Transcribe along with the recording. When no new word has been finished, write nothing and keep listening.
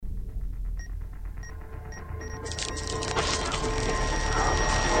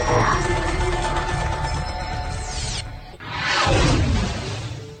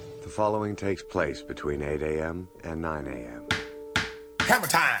following takes place between 8 a.m. and 9 a.m. Hammer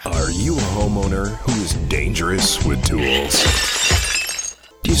time! Are you a homeowner who is dangerous with tools?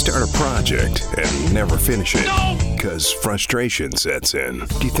 Do you start a project and never finish it because frustration sets in?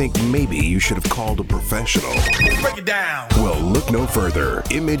 Do you think maybe you should have called a professional? Break it down! Well, look no further.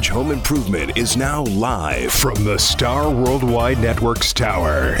 Image Home Improvement is now live from the Star Worldwide Network's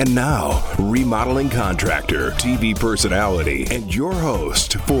tower. And now, remodeling contractor, TV personality, and your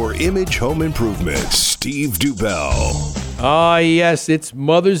host for Image Home Improvement, Steve Dubell. Ah, yes, it's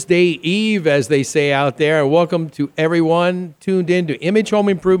Mother's Day Eve, as they say out there. And welcome to everyone tuned in to Image Home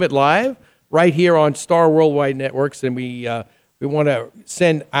Improvement Live, right here on Star Worldwide Networks. And we want to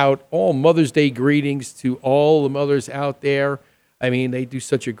send out all Mother's Day greetings to all the mothers out there. I mean, they do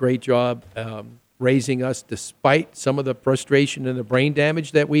such a great job raising us, despite some of the frustration and the brain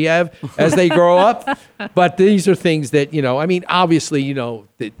damage that we have as they grow up. But these are things that, I mean, obviously, the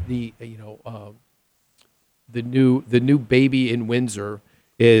new baby in Windsor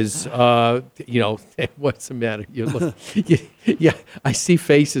is, what's the matter? Yeah, I see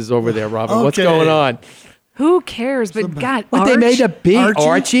faces over there, Robin. Okay. What's going on? Who cares? But God, but they made a big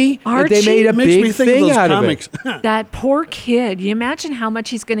Archie. They made a big thing out of it. That poor kid. You imagine how much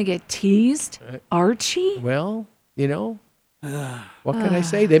he's going to get teased, Archie. Well, what can I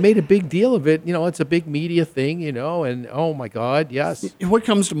say? They made a big deal of it. It's a big media thing, and oh my God, yes. What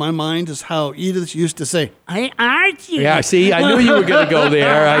comes to my mind is how Edith used to say, "Hey, Archie." Yeah, see, I knew you were going to go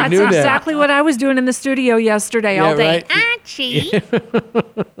there. I knew that. That's exactly what I was doing in the studio yesterday all day. Right? Archie.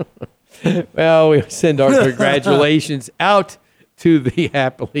 Well, we send our congratulations out to the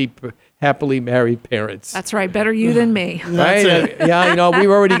happily married parents. That's right. Better you than me. Right? Yeah,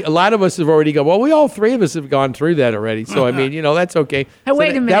 a lot of us have already gone. Well, all three of us have gone through that already. So, I mean, that's okay. Hey,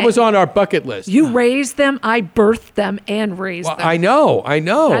 wait a minute. That was on our bucket list. You raised them, I birthed them, and raised them. I know.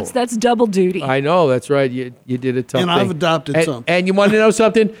 That's double duty. I know. That's right. You did a tough thing. And I've adopted some. And you want to know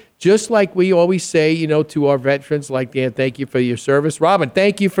something? Just like we always say, to our veterans like Dan, thank you for your service. Robin,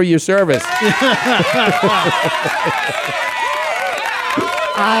 thank you for your service.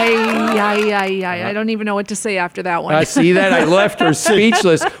 I don't even know what to say after that one. See that? I left her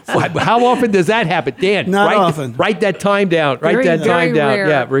speechless. How often does that happen? Dan, Not often. Write that time down. Write that time down. Rare.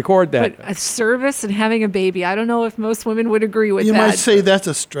 Yeah, record that. But a service and having a baby, I don't know if most women would agree with that. You might say that's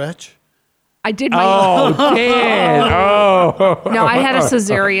a stretch. I did my Dan. Oh. No, I had a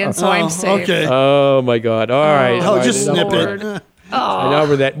cesarean, so I'm safe. Okay. Oh, my God. All right. Just snip it. I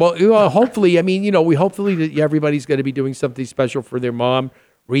know that. Well, hopefully, hopefully everybody's going to be doing something special for their mom,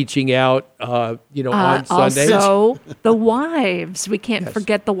 reaching out, on Sundays. Also, the wives. We can't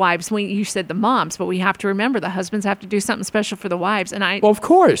forget the wives. You said the moms, but we have to remember the husbands have to do something special for the wives. And well, of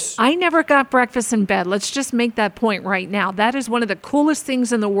course. I never got breakfast in bed. Let's just make that point right now. That is one of the coolest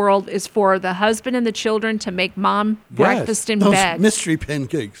things in the world is for the husband and the children to make mom breakfast in bed. Mystery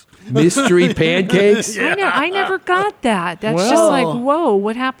pancakes. Mystery pancakes? Yeah. I never got that. That's just like, whoa,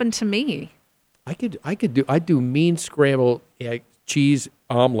 what happened to me? I do mean scrambled egg cheese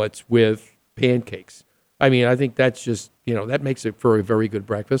omelets with pancakes. I mean, I think that's just, that makes it for a very good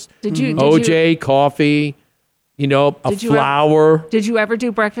breakfast. OJ, coffee, flour. Did you ever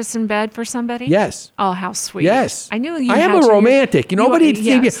do breakfast in bed for somebody? Yes. Oh, how sweet. Yes. I knew you I am a romantic. Everybody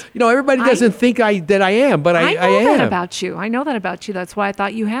doesn't think that I am, but I am. I know that about you. I know that about you. That's why I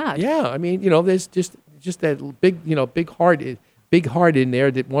thought you had. Yeah. I mean, there's just that big heart in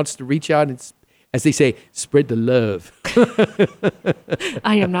there that wants to reach out and, as they say, spread the love.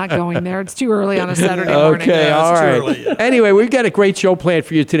 I am not going there. It's too early on a Saturday morning. Okay, all right. Anyway, we've got a great show planned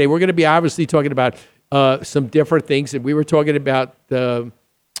for you today. We're going to be obviously talking about some different things. And we were talking about, before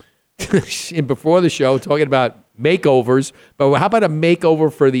the show, talking about makeovers. But how about a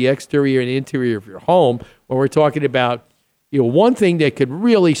makeover for the exterior and interior of your home? When we're talking about, one thing that could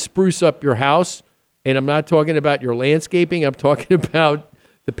really spruce up your house. And I'm not talking about your landscaping. I'm talking about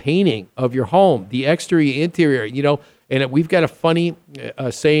the painting of your home, the exterior, interior, and we've got a funny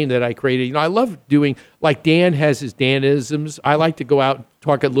saying that I created. I love doing, like Dan has his Danisms. I like to go out and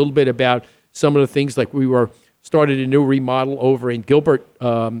talk a little bit about some of the things, like we started a new remodel over in Gilbert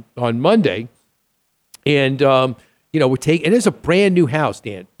on Monday. And, and it's a brand new house,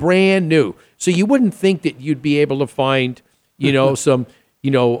 Dan, brand new. So you wouldn't think that you'd be able to find, some,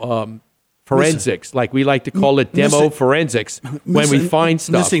 forensics, like we like to call it forensics, when we find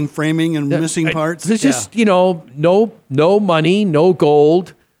stuff. Missing framing and missing parts. There's just, no money, no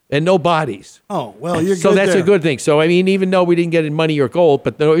gold, and no bodies. Oh, well, you're good So that's there. a good thing. So, I mean, even though we didn't get any money or gold,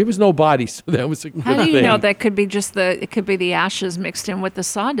 but it was no bodies, so that was a good thing. How do you know that could be it could be the ashes mixed in with the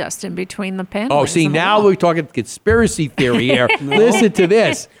sawdust in between the panels? Oh, see, now we're talking conspiracy theory here. Listen to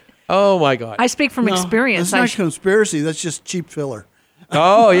this. Oh my God. I speak from experience. That's not conspiracy. That's just cheap filler.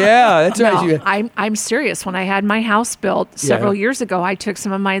 Oh yeah, that's right. No, I'm serious. When I had my house built several years ago, I took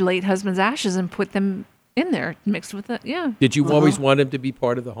some of my late husband's ashes and put them in there, mixed with it. Yeah. Did you always want him to be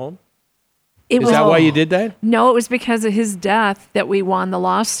part of the home? Is that why you did that? No, it was because of his death that we won the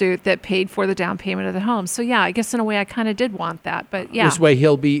lawsuit that paid for the down payment of the home. So yeah, I guess in a way I kind of did want that, but yeah. This way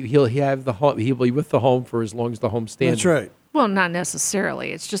he'll have the home. He'll be with the home for as long as the home stands. That's right. Well, not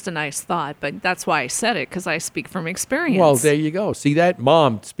necessarily. It's just a nice thought, but that's why I said it, because I speak from experience. Well, there you go. See that?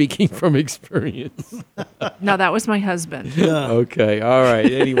 Mom speaking from experience. No, that was my husband. Okay. All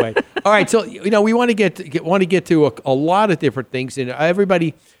right. Anyway. All right. So, we want to get to a lot of different things, and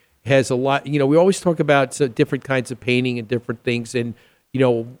everybody has a lot. We always talk about different kinds of painting and different things, and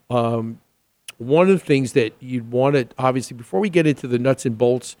one of the things that you'd want to, obviously, before we get into the nuts and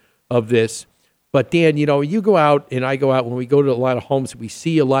bolts of this. But Dan, you go out and I go out when we go to a lot of homes, we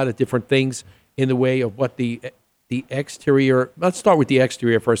see a lot of different things in the way of what the exterior. Let's start with the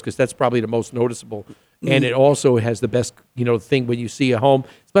exterior first, because that's probably the most noticeable, and it also has the best thing when you see a home,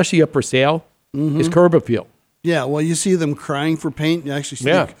 especially up for sale, is curb appeal. Yeah, well, you see them crying for paint. You actually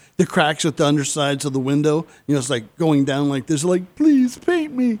see the cracks at the undersides of the window. It's like going down like this, like, please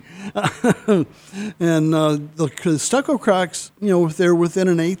paint me. And the stucco cracks, if they're within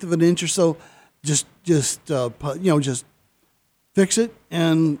 1/8 of an inch or so, just fix it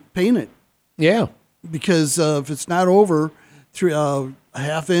and paint it. Yeah. Because if it's not over a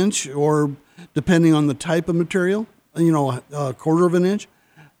 1/2 inch, or depending on the type of material, a 1/4 of an inch,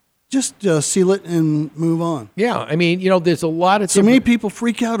 just seal it and move on. Yeah. I mean, there's a lot of... So many people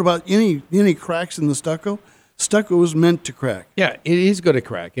freak out about any cracks in the stucco. Stucco is meant to crack. Yeah, it is going to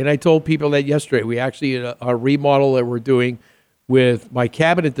crack. And I told people that yesterday. We actually, a remodel that we're doing with my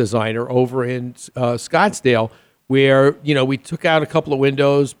cabinet designer over in Scottsdale, where we took out a couple of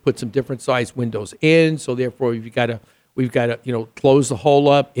windows, put some different size windows in. So therefore, we've got to close the hole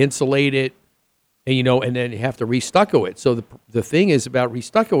up, insulate it, and then you have to restucco it. So the thing is about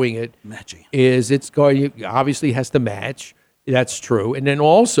restuccoing it, matching, is obviously has to match. That's true. And then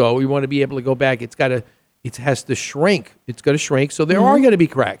also we want to be able to go back. It has to shrink. It's going to shrink. So there are going to be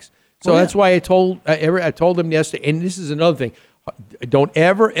cracks. So that's why I told them yesterday. And this is another thing. Don't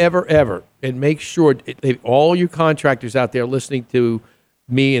ever, and make sure all you contractors out there listening to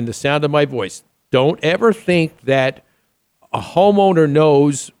me and the sound of my voice, don't ever think that a homeowner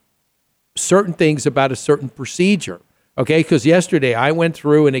knows certain things about a certain procedure, okay? Because yesterday I went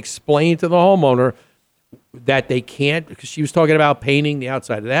through and explained to the homeowner that they can't, because she was talking about painting the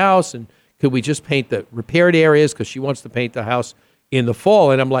outside of the house, and could we just paint the repaired areas, because she wants to paint the house in the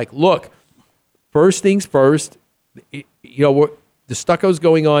fall. And I'm like, look, first things first, the stucco's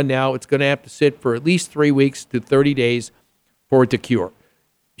going on now. It's going to have to sit for at least 3 weeks to 30 days for it to cure.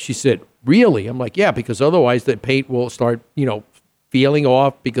 She said, really? I'm like, yeah, because otherwise the paint will start, feeling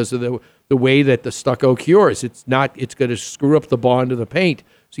off because of the way that the stucco cures. It's going to screw up the bond of the paint.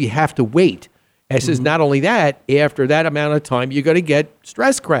 So you have to wait. And it says, not only that, after that amount of time, you're going to get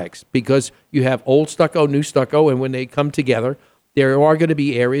stress cracks because you have old stucco, new stucco, and when they come together, there are going to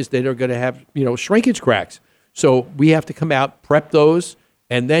be areas that are going to have, shrinkage cracks. So we have to come out, prep those,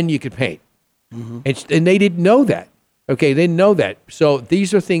 and then you can paint. And they didn't know that. Okay, they didn't know that. So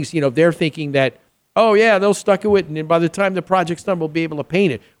these are things, they're thinking that, oh, yeah, they'll stucco it, and then by the time the project's done, we'll be able to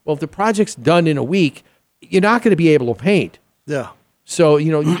paint it. Well, if the project's done in a week, you're not going to be able to paint. Yeah. So,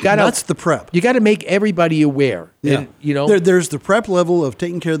 you got to... That's the prep. You got to make everybody aware. Yeah. And, there's the prep level of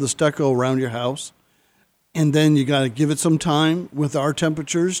taking care of the stucco around your house, and then you got to give it some time with our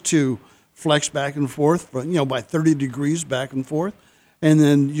temperatures to flex back and forth, by 30 degrees back and forth. And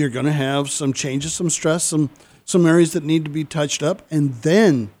then you're going to have some changes, some stress, some areas that need to be touched up. And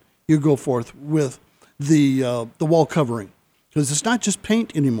then you go forth with the wall covering, because it's not just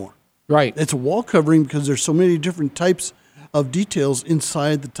paint anymore. Right. It's a wall covering because there's so many different types of details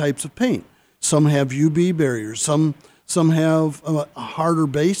inside the types of paint. Some have UV barriers. Some have a harder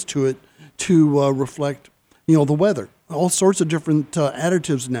base to it to reflect, the weather. All sorts of different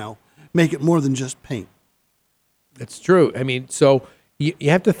additives now make it more than just paint. That's true. I mean, so you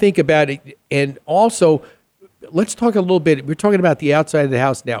have to think about it. And also, let's talk a little bit. We're talking about the outside of the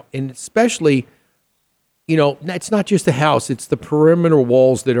house now, and especially, it's not just the house. It's the perimeter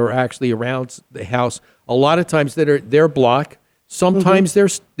walls that are actually around the house. A lot of times they're block. Sometimes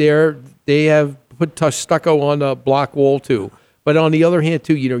they have put stucco on the block wall too. But on the other hand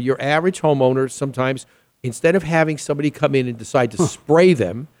too, your average homeowner sometimes, instead of having somebody come in and decide to spray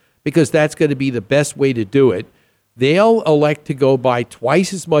them, because that's going to be the best way to do it, they'll elect to go buy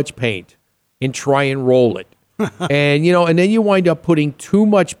twice as much paint and try and roll it. And and then you wind up putting too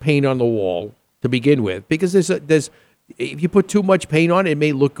much paint on the wall to begin with, because there's if you put too much paint on it, it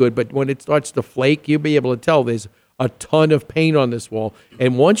may look good, but when it starts to flake, you'll be able to tell there's a ton of paint on this wall.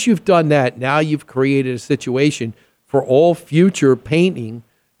 And once you've done that, now you've created a situation for all future painting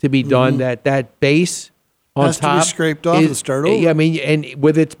to be done, that base on Has top to be scraped off and start over. I mean, and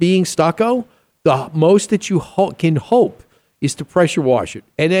with it being stucco, the most that you can hope is to pressure wash it,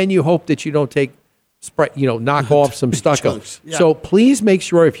 and then you hope that you don't knock off some stucco. Chunks, yeah. So please make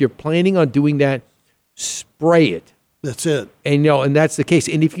sure, if you're planning on doing that, spray it. That's it. And and that's the case.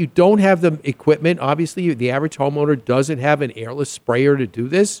 And if you don't have the equipment, obviously the average homeowner doesn't have an airless sprayer to do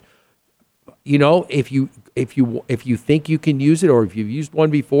this. If you think you can use it, or if you've used one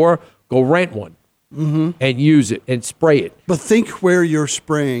before, go rent one and use it and spray it. But think where you're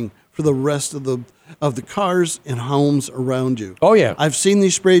spraying for the rest of the cars and homes around you. Oh, yeah. I've seen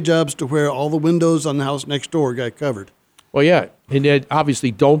these spray jobs to where all the windows on the house next door got covered. Well, yeah, and then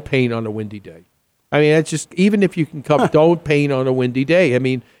obviously don't paint on a windy day. I mean, that's just, even if you can cover, don't paint on a windy day. I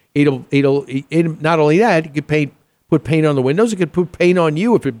mean, it'll not only that, you could put paint on the windows. It could put paint on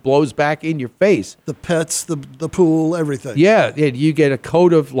you if it blows back in your face. The pets, the pool, everything. Yeah, and you get a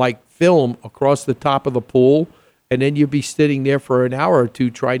coat of film across the top of the pool, and then you'd be sitting there for an hour or two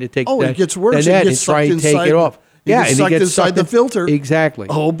trying to take it gets worse. That It gets and try sucked and take inside it off. It gets sucked gets inside the filter. Exactly.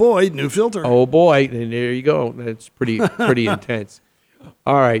 Oh boy, new filter. Oh boy, and there you go. That's pretty intense.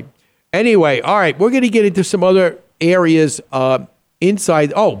 All right. Anyway, all right, we're going to get into some other areas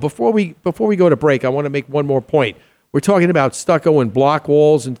inside. Oh, before we go to break, I want to make one more point. We're talking about stucco and block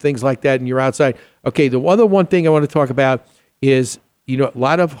walls and things like that, and you're outside. Okay, the other one thing I want to talk about is, a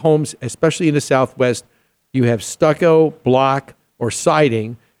lot of homes, especially in the Southwest, you have stucco, block, or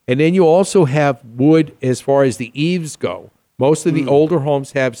siding, and then you also have wood as far as the eaves go. Most of the older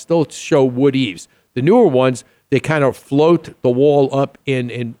homes still show wood eaves. The newer ones, they kind of float the wall up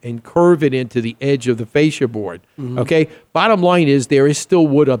and curve it into the edge of the fascia board. Okay? Bottom line is there is still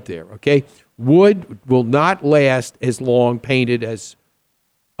wood up there. Okay? Wood will not last as long painted as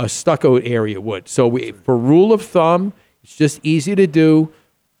a stucco area would. So for rule of thumb, it's just easy to do.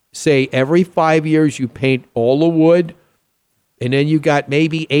 Say every 5 years you paint all the wood, and then you got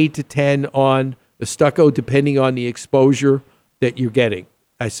maybe 8 to 10 on the stucco, depending on the exposure that you're getting.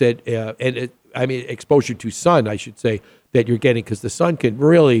 I said, exposure to sun, I should say, that you're getting, because the sun can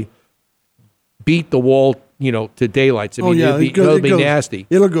really beat the wall, to daylight. I mean, it'll be nasty.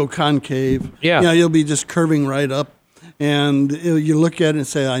 It'll go concave. Yeah. You'll be just curving right up, and you look at it and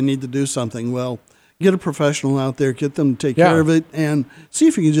say, I need to do something. Well, get a professional out there, get them to take care of it, and see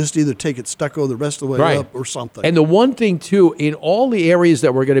if you can just either take it stucco the rest of the way up or something. And the one thing, too, in all the areas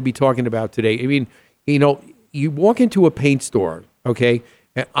that we're going to be talking about today, I mean, you walk into a paint store, okay,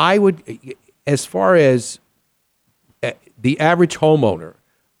 and I would, as far as the average homeowner,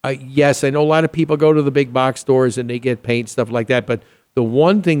 yes, I know a lot of people go to the big box stores and they get paint, stuff like that, but the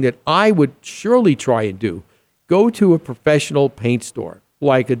one thing that I would surely try and do, go to a professional paint store,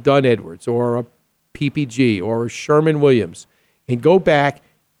 like a Dunn Edwards or a PPG or a Sherman-Williams, and go back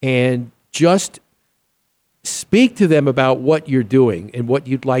and just speak to them about what you're doing and what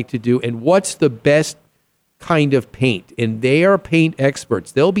you'd like to do and what's the best kind of paint. And they are paint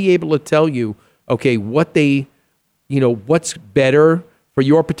experts. They'll be able to tell you, okay, what what's better for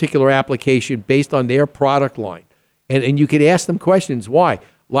your particular application based on their product line. And you could ask them questions. Why? A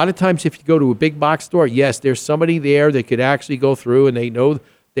lot of times if you go to a big box store, yes, there's somebody there that could actually go through and they know,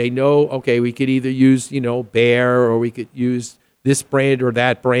 okay, we could either use, Behr, or we could use this brand or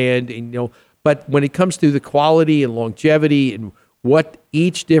that brand, and but when it comes to the quality and longevity and what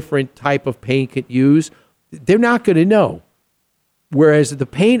each different type of paint could use, they're not going to know. Whereas the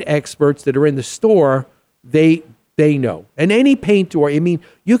paint experts that are in the store, they know. And any paint store, I mean,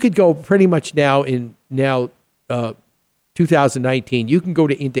 you could go pretty much now 2019, you can go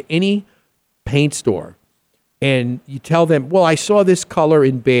into any paint store and you tell them, well, I saw this color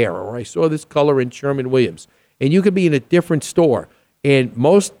in Behr, or I saw this color in Sherman-Williams. And you could be in a different store. And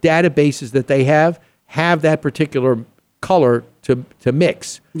most databases that they have that particular color to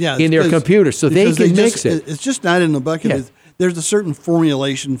mix in their computer. So they can mix it. It's just not in the bucket. Yeah. There's a certain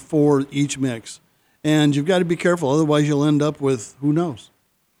formulation for each mix. And you've got to be careful. Otherwise, you'll end up with, who knows?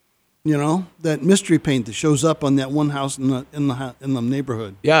 That mystery paint that shows up on that one house in the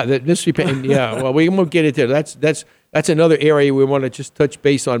neighborhood. Yeah, that mystery paint. Yeah, well, we won't get into it. That's another area we want to just touch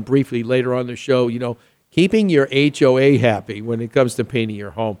base on briefly later on the show. Keeping your HOA happy when it comes to painting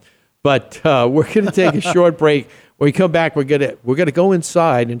your home. But we're going to take a short break. When we come back, we're gonna go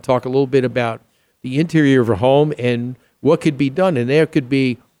inside and talk a little bit about the interior of a home and what could be done. And there could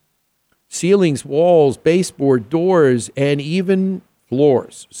be ceilings, walls, baseboard, doors, and even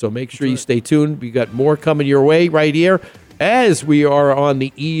floors. So make sure you stay tuned. We got more coming your way right here as we are on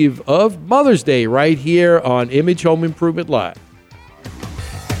the eve of Mother's Day right here on Image Home Improvement Live.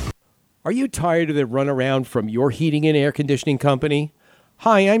 Are you tired of the runaround from your heating and air conditioning company?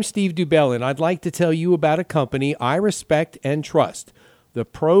 Hi, I'm Steve Dubell, and I'd like to tell you about a company I respect and trust, the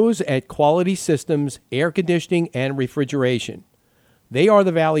pros at Quality Systems Air Conditioning and Refrigeration. They are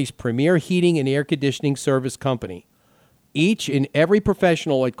the Valley's premier heating and air conditioning service company. Each and every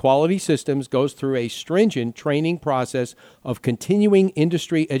professional at Quality Systems goes through a stringent training process of continuing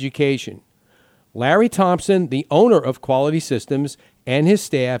industry education. Larry Thompson, the owner of Quality Systems, and his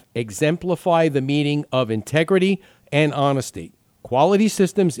staff exemplify the meaning of integrity and honesty. Quality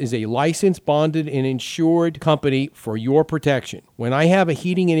Systems is a licensed, bonded, and insured company for your protection. When I have a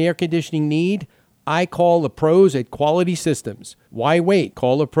heating and air conditioning need, I call the pros at Quality Systems. Why wait?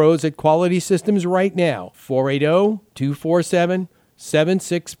 Call the pros at Quality Systems right now,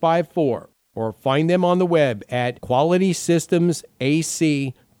 480-247-7654, or find them on the web at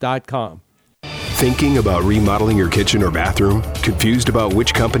QualitySystemsAC.com. Thinking about remodeling your kitchen or bathroom? Confused about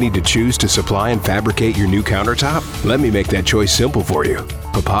which company to choose to supply and fabricate your new countertop? Let me make that choice simple for you.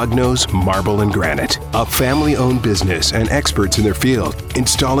 Papagnos Marble and Granite, a family-owned business and experts in their field,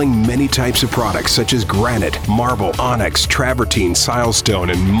 installing many types of products such as granite, marble, onyx, travertine,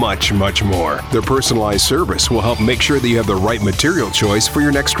 silestone, and much, much more. Their personalized service will help make sure that you have the right material choice for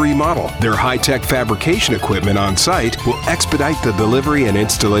your next remodel. Their high-tech fabrication equipment on site will expedite the delivery and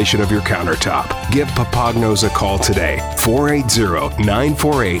installation of your countertop. Give Papagnos a call today,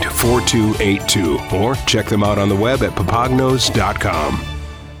 480-948-4282, or check them out on the web at papagnos.com.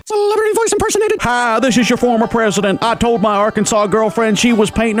 Celebrity voice impersonated. Hi, this is your former president. I told my Arkansas girlfriend she was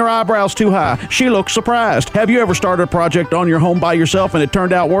painting her eyebrows too high. She looked surprised. Have you ever started a project on your home by yourself and it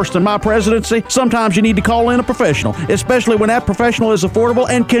turned out worse than my presidency? Sometimes you need to call in a professional, especially when that professional is affordable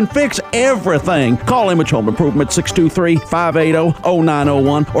and can fix everything. Call Image Home Improvement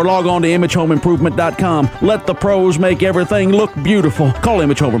 623-580-0901 or log on to imagehomeimprovement.com. Let the pros make everything look beautiful. Call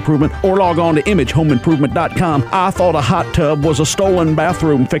Image Home Improvement or log on to imagehomeimprovement.com. I thought a hot tub was a stolen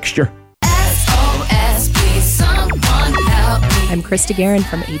bathroom fixture. SOS, please someone help me. I'm Krista Guerin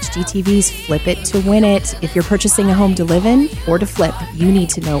from HGTV's Flip It to Win It. If you're purchasing a home to live in or to flip, you need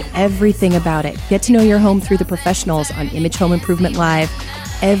to know everything about it. Get to know your home through the professionals on Image Home Improvement Live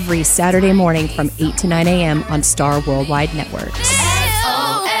every Saturday morning from 8 to 9 a.m. on Star Worldwide Networks.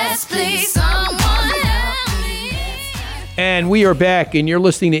 SOS, please someone help me. And we are back, and you're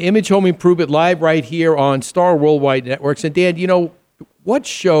listening to Image Home Improvement Live right here on Star Worldwide Networks. And Dan, you know, what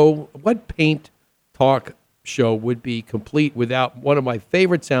paint talk show would be complete without one of my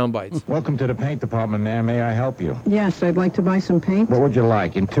favorite sound bites? Welcome to the paint department, ma'am. May I help you? Yes, I'd like to buy some paint. What would you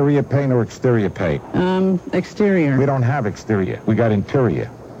like, interior paint or exterior paint? Exterior. We don't have exterior. We got interior.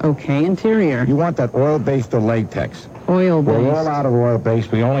 Okay, interior. You want that oil-based or latex? Oil-based. We're all out of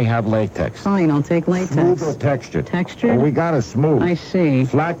oil-based. We only have latex. Fine, I'll take latex. Smooth or textured? Textured? Well, we got a smooth. I see.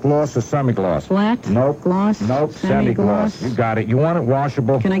 Flat gloss or semi-gloss? Flat? Nope. Gloss? Nope. Semi-gloss. You got it. You want it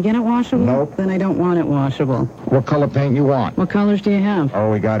washable? Can I get it washable? Nope. Then I don't want it washable. What color paint you want? What colors do you have?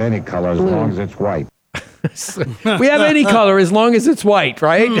 Oh, we got any color as Blue. long as it's white. We have any color as long as it's white,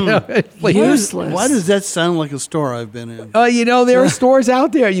 right? Useless. Why does that sound like a store I've been in? You know, there are stores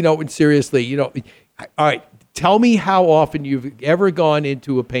out there, you know, and seriously, you know, all right, tell me how often you've ever gone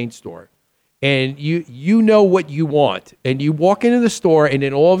into a paint store and you know what you want, and you walk into the store and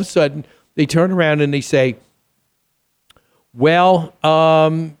then all of a sudden they turn around and they say, well,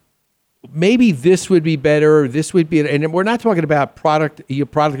 maybe this would be better, or this would be, and we're not talking about product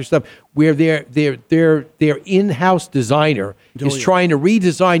or stuff where their in-house designer is trying to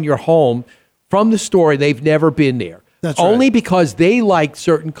redesign your home from the store. They've never been there. That's only right. because they like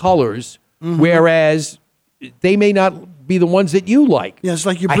certain colors, whereas they may not be the ones that you like. Yeah, it's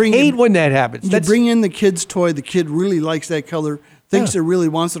like you I bring hate in, when that happens. You bring in the kid's toy. The kid really likes that color, thinks it really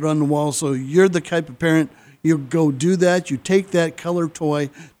wants it on the wall. So you're the type of parent, you go do that. You take that color toy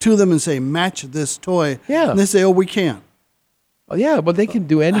to them and say, match this toy. Yeah. And they say, oh, we can't. Oh, yeah, but they can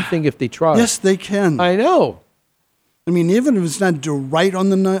do anything if they try. Yes, they can. I know. I mean, even if it's not right on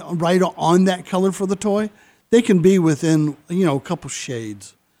that color for the toy, they can be within, a couple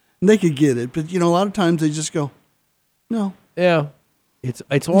shades. And they could get it. But, a lot of times they just go, no. Yeah. It's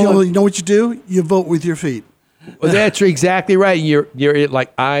all... You know what you do? You vote with your feet. Well, that's exactly right. You're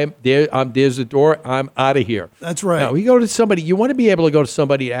like, there's the door. I'm out of here. That's right. Now, you go to somebody. You want to be able to go to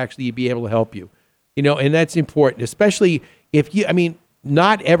somebody to actually be able to help you. And that's important, especially if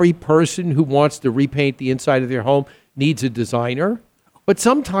not every person who wants to repaint the inside of their home needs a designer, But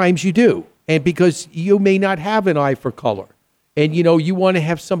sometimes you do, and because you may not have an eye for color, and you want to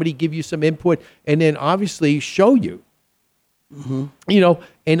have somebody give you some input, and then obviously show you. And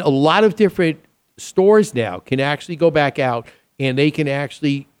a lot of different stores now can actually go back out and they can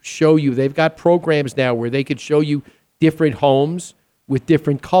actually show you. They've got programs now where they could show you different homes with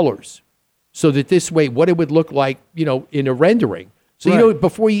different colors, so that this way, what it would look like, in a rendering. So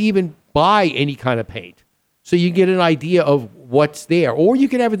before you even buy any kind of paint, so you get an idea of what's there. Or you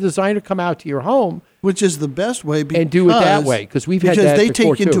can have a designer come out to your home, which is the best way, and do it that way, because we've had that they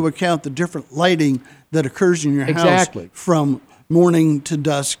before, take into too. account the different lighting that occurs in your Exactly. house from morning to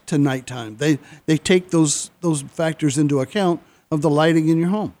dusk to nighttime. They take those factors into account of the lighting in your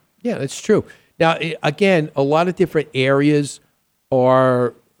home. Yeah, that's true. Now, again, a lot of different areas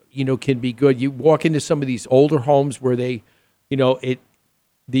are, can be good. You walk into some of these older homes where they,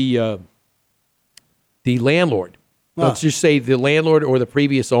 the landlord, let's just say the landlord or the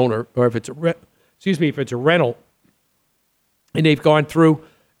previous owner, or if it's if it's a rental, and they've gone through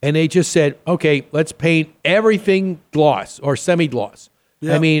and they just said, okay, let's paint everything gloss or semi-gloss.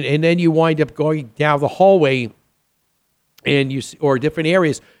 Yeah. I mean, and then you wind up going down the hallway and or different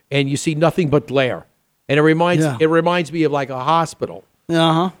areas, and you see nothing but glare. And it reminds me of like a hospital.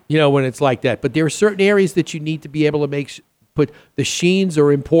 When it's like that. But there are certain areas that you need to be able to put the sheens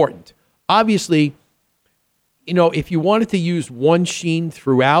are important. Obviously, if you wanted to use one sheen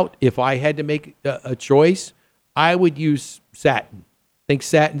throughout, if I had to make a choice, I would use satin. I think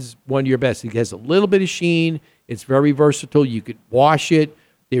satin's one of your best. It has a little bit of sheen. It's very versatile. You could wash it.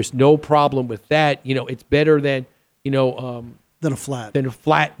 There's no problem with that. It's better than, than a flat. The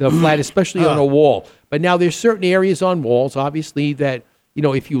flat, especially on a wall. But now there's certain areas on walls, obviously, that,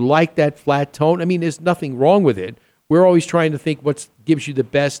 if you like that flat tone, I mean, there's nothing wrong with it. We're always trying to think what gives you the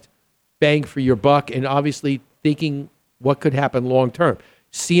best bang for your buck, and obviously thinking what could happen long term.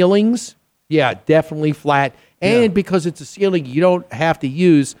 Ceilings, yeah, definitely flat. And because it's a ceiling, you don't have to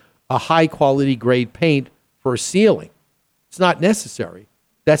use a high quality grade paint for a ceiling. It's not necessary.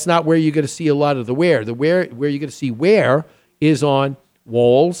 That's not where you're going to see a lot of the wear. Where you're going to see wear is on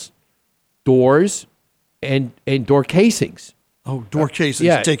walls, doors, and door casings. Oh, door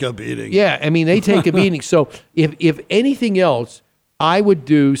casings take a beating. Yeah, I mean, they take a beating. So if anything else, I would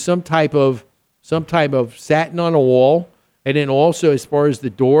do some type of satin on a wall, and then also as far as the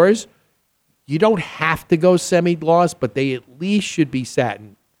doors, you don't have to go semi-gloss, but they at least should be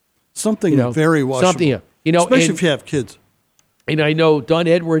satin. Something very washable. Something, especially if you have kids. And I know Dunn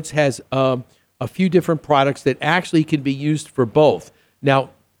Edwards has a few different products that actually can be used for both.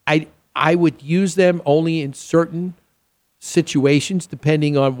 Now, I would use them only in certain situations,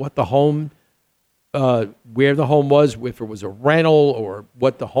 depending on what the home, where the home was, if it was a rental or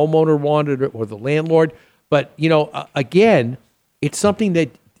what the homeowner wanted or the landlord. But, again, it's something that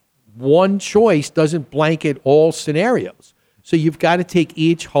one choice doesn't blanket all scenarios. So you've got to take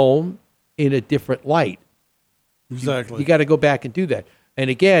each home in a different light. Exactly. You got to go back and do that. And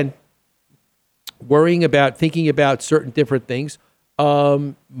again, thinking about certain different things.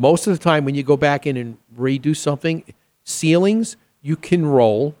 Most of the time when you go back in and redo something, ceilings, you can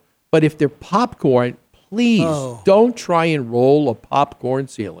roll. But if they're popcorn, please don't try and roll a popcorn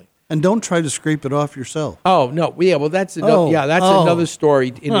ceiling. And don't try to scrape it off yourself. Oh, no. Yeah, well, that's another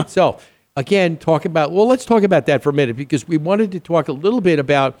story in itself. Again, let's talk about that for a minute, because we wanted to talk a little bit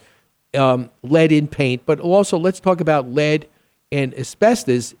about lead in paint, but also let's talk about lead and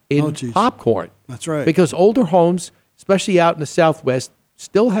asbestos in popcorn. That's right. Because older homes, especially out in the Southwest,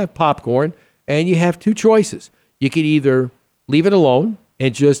 still have popcorn, and you have two choices. You could either leave it alone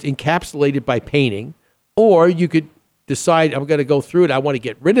and just encapsulate it by painting, or you could decide, I'm going to go through it, I want to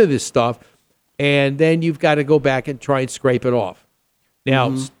get rid of this stuff, and then you've got to go back and try and scrape it off.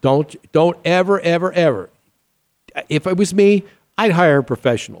 Now, don't ever, if it was me, I'd hire a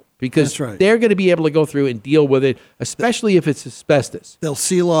professional, because they're going to be able to go through and deal with it, especially if it's asbestos. They'll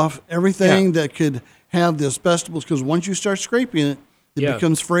seal off everything that could have the asbestos, because once you start scraping it, it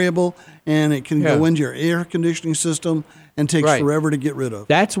becomes friable, and it can go into your air conditioning system and takes forever to get rid of.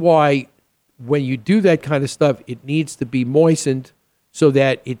 That's why when you do that kind of stuff, it needs to be moistened so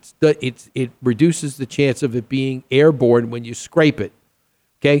that it reduces the chance of it being airborne when you scrape it.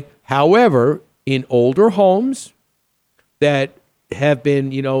 Okay. However, in older homes that have been,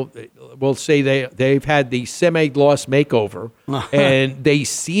 we'll say they've had the semi-gloss makeover and they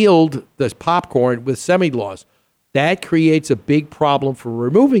sealed the popcorn with semi-gloss, that creates a big problem for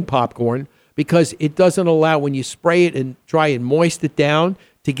removing popcorn, because it doesn't allow, when you spray it and try and moist it down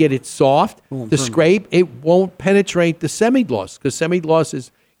to get it soft, to scrape, it won't penetrate the semi-gloss, because semi-gloss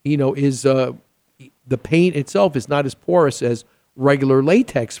is the paint itself is not as porous as regular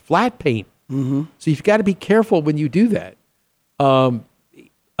latex flat paint. Mm-hmm. So you've got to be careful when you do that.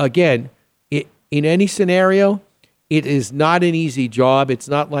 Again, in any scenario, it is not an easy job. It's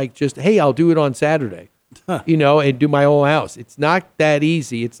not like just, hey, I'll do it on Saturday, and do my whole house. It's not that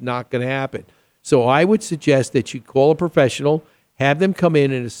easy. It's not going to happen. So I would suggest that you call a professional, have them come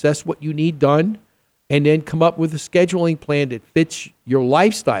in and assess what you need done, and then come up with a scheduling plan that fits your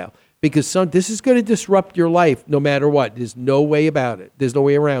lifestyle. Because this is going to disrupt your life no matter what. There's no way about it. There's no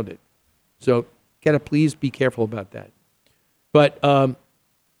way around it. So gotta please be careful about that. But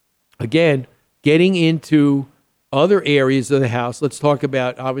again, getting into other areas of the house, let's talk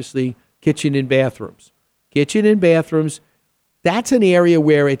about, obviously, kitchen and bathrooms. Kitchen and bathrooms, that's an area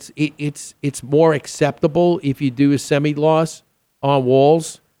where it's more acceptable if you do a semi-gloss on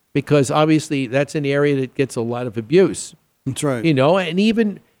walls, because obviously that's an area that gets a lot of abuse. That's right. And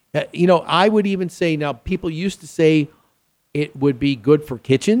even, I would even say now, people used to say it would be good for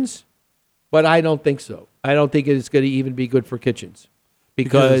kitchens, but I don't think so. I don't think it's going to even be good for kitchens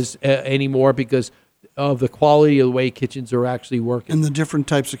anymore because of the quality of the way kitchens are actually working. And the different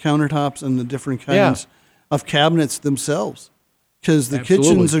types of countertops and the different kinds of cabinets themselves. Because the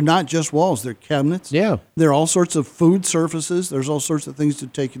kitchens are not just walls, they're cabinets. Yeah. There are all sorts of food surfaces. There's all sorts of things to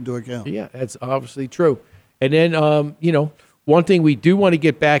take into account. Yeah, that's obviously true. And then, one thing we do want to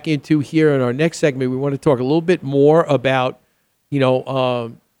get back into here in our next segment, we want to talk a little bit more about,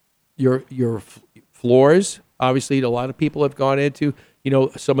 your floors. Obviously, a lot of people have gone into,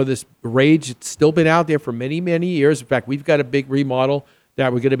 some of this rage. It's still been out there for many, many years. In fact, we've got a big remodel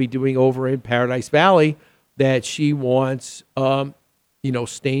that we're going to be doing over in Paradise Valley that she wants,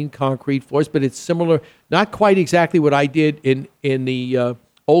 stained concrete floors. But it's similar, not quite exactly what I did in the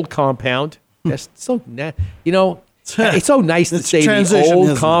old compound. That's so, it's so nice to say the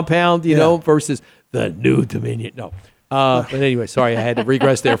old compound, versus the new Dominion. No. But anyway, sorry, I had to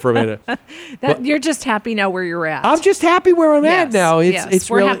regress there for a minute. You're just happy now where you're at. I'm just happy where I'm at now. We're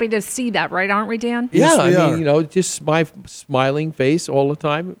really happy to see that, right? Aren't we, Dan? Yeah, yes, just my smiling face all the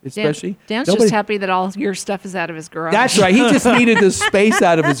time, especially. Dan's just happy that all your stuff is out of his garage. That's right. He just needed the space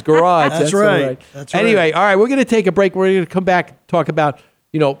out of his garage. That's right. Anyway, all right, we're going to take a break. We're going to come back, talk about,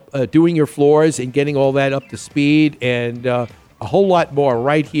 doing your floors and getting all that up to speed and a whole lot more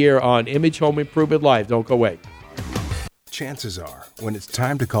right here on Image Home Improvement Live. Don't go away. Chances are, when it's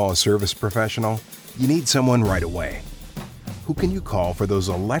time to call a service professional, you need someone right away. Who can you call for those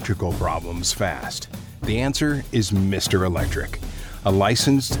electrical problems fast? The answer is Mr. Electric, a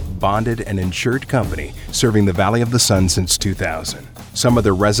licensed, bonded, and insured company serving the Valley of the Sun since 2000. Some of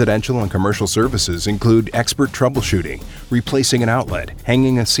their residential and commercial services include expert troubleshooting, replacing an outlet,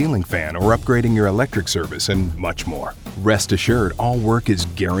 hanging a ceiling fan, or upgrading your electric service, and much more. Rest assured, all work is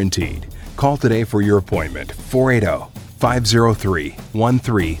guaranteed. Call today for your appointment,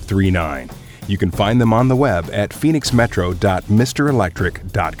 480-503-1339. You can find them on the web at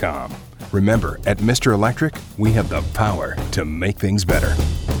phoenixmetro.mrelectric.com. Remember, at Mr. Electric, we have the power to make things better.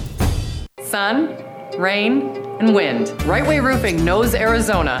 Sun, rain, and wind. Right Way Roofing knows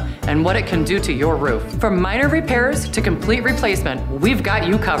Arizona and what it can do to your roof. From minor repairs to complete replacement, we've got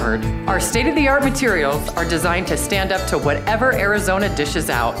you covered. Our state-of-the-art materials are designed to stand up to whatever Arizona dishes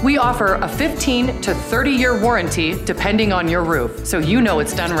out. We offer a 15 to 30-year warranty depending on your roof, so you know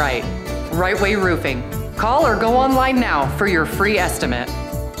it's done right. Right Way Roofing. Call or go online now for your free estimate.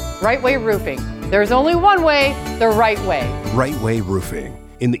 Right Way Roofing. There's only one way, the right way. Right Way Roofing.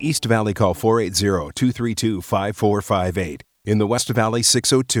 In the East Valley, call 480-232-5458. In the West Valley,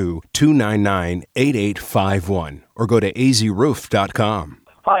 602-299-8851. Or go to azroof.com.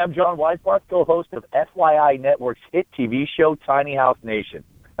 Hi, I'm John Weisbart, co-host of FYI Network's hit TV show, Tiny House Nation.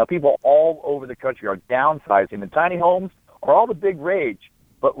 Now, people all over the country are downsizing, and tiny homes are all the big rage.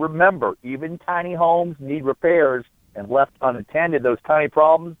 But remember, even tiny homes need repairs, and left unattended, those tiny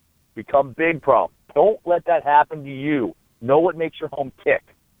problems become big problems. Don't let that happen to you. Know what makes your home tick.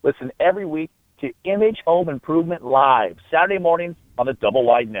 Listen every week to Image Home Improvement Live, Saturday mornings on the Double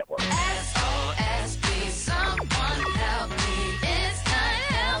Wide Network. SOS, please, someone help me. It's not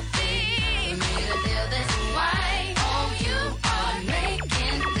healthy. We need a deal this why. Oh, you are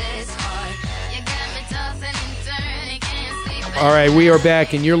making this hard. You got me tossing and turning, can't sleep. All right, we are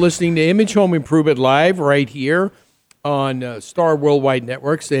back, and you're listening to Image Home Improvement Live right here on Star Worldwide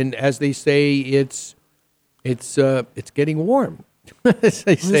Networks. And as they say, it's getting warm. It's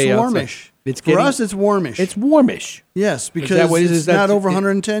warmish. For us, it's warmish. It's warmish. Yes, because it's not over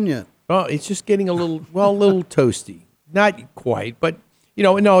 110 yet. Oh, it's just getting a little toasty. Not quite, but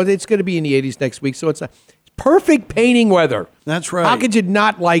no, it's going to be in the 80s next week, so it's perfect painting weather. That's right. How could you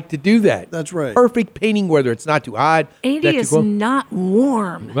not like to do that? That's right. Perfect painting weather. It's not too hot. 80 not too is cold. not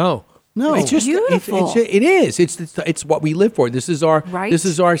warm. No. No. It's just Beautiful. it is. It's what we live for. This is our Right. this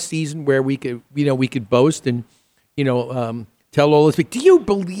is our season where we could boast and tell all this. Do you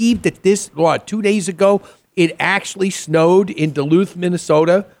believe that 2 days ago it actually snowed in Duluth,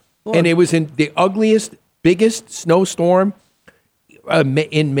 Minnesota, and it was in the ugliest, biggest snowstorm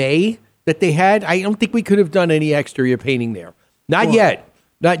in May that they had? I don't think we could have done any exterior painting there. Not yet.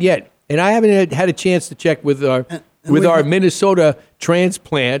 And I haven't had a chance to check with our Minnesota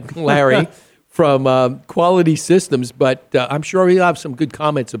transplant, Larry, from Quality Systems, but I'm sure he'll have some good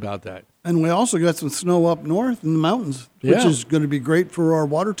comments about that. And we also got some snow up north in the mountains, which Yeah. is going to be great for our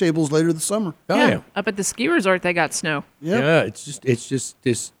water tables later this summer. Oh, yeah. Up at the ski resort, they got snow. Yep. Yeah, it's just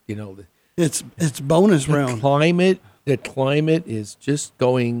this, It's bonus round. The climate is just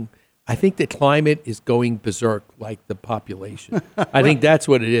going. I think the climate is going berserk like the population. I think that's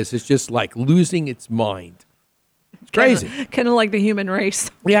what it is. It's just like losing its mind. It's crazy. Kind of like the human race.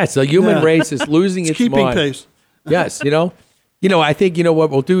 Yeah, so human race is losing its keeping mind. pace. Yes, I think what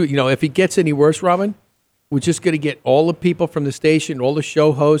we'll do. If it gets any worse, Robin, we're just going to get all the people from the station, all the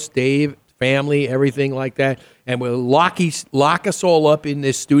show hosts, Dave, family, everything like that, and we'll lock us all up in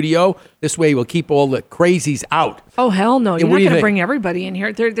this studio. This way, we'll keep all the crazies out. Oh, hell no. You're what not do you going to think? bring everybody in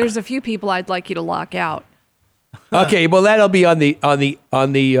here. There's a few people I'd like you to lock out. Okay, well that'll be on the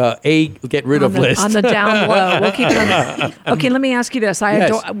get rid of list. On the down low. We'll keep it on. Okay, let me ask you this.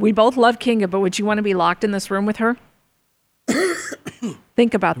 We both love Kinga, but would you want to be locked in this room with her?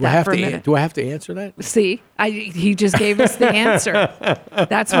 Think about that for a minute. Do I have to answer that? See, he just gave us the answer.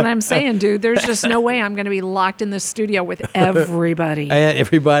 That's what I'm saying, dude. There's just no way I'm going to be locked in the studio with everybody.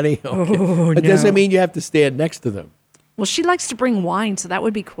 Everybody? Okay. Oh, It doesn't mean you have to stand next to them. Well, she likes to bring wine, so that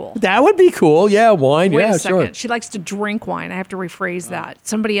would be cool. That would be cool. Yeah, wine. Wait yeah, a second. sure. She likes to drink wine. I have to rephrase that.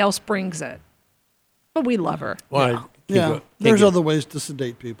 Somebody else brings it. But we love her. Well, Yeah, there's other ways to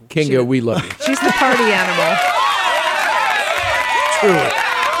sedate people. Kinga, we love you. She's the party animal. Truly.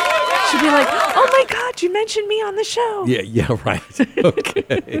 She'd be like, oh my God, you mentioned me on the show. Yeah, right.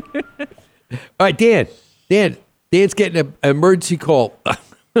 Okay. All right, Dan. Dan's getting an emergency call.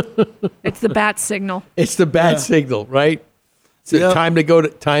 It's the bat signal. It's the bat signal, right? So time to go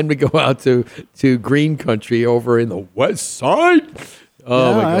out to Green Country over in the west side.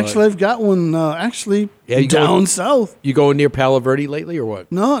 Oh my God! Actually, I've got one. you down south. You going near Palo Verde lately, or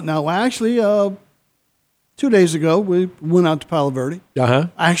what? No. Actually, 2 days ago we went out to Palo Verde.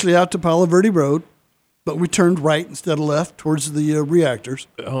 Actually, out to Palo Verde Road, but we turned right instead of left towards the reactors.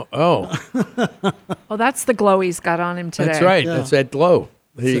 Oh, Oh, that's the glow he's got on him today. that's right. Yeah. That's that glow.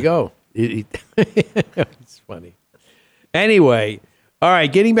 There you go. It's funny. Anyway, all right.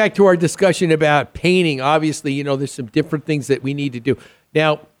 Getting back to our discussion about painting. Obviously, there's some different things that we need to do.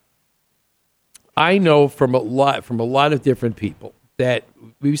 Now, I know from a lot of different people that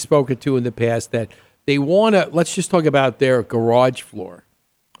we've spoken to in the past that they want to. Let's just talk about their garage floor.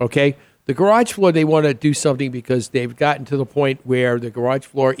 Okay, the garage floor. They want to do something because they've gotten to the point where the garage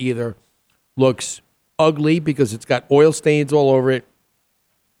floor either looks ugly because it's got oil stains all over it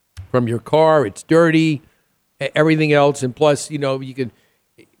from your car. It's dirty, everything else, and plus, you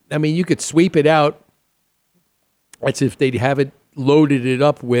could sweep it out. That's if they haven't loaded it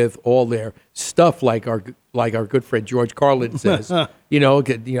up with all their stuff, like our good friend George Carlin says.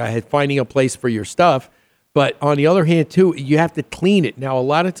 Finding a place for your stuff. But on the other hand, too, you have to clean it. Now, a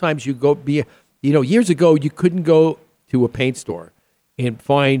lot of times years ago, you couldn't go to a paint store and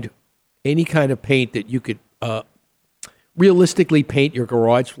find any kind of paint that you could realistically paint your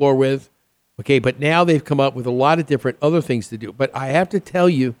garage floor with. Okay, but now they've come up with a lot of different other things to do. But I have to tell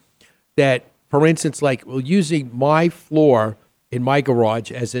you that, for instance, using my floor in my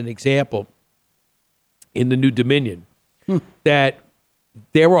garage as an example in the New Dominion, that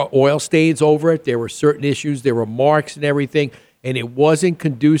there were oil stains over it. There were certain issues. There were marks and everything, and it wasn't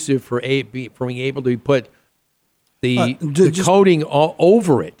conducive for being able to put the coating all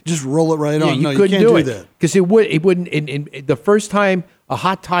over it. Just roll it right on. You No, couldn't you can't do that. because it wouldn't. In the first time a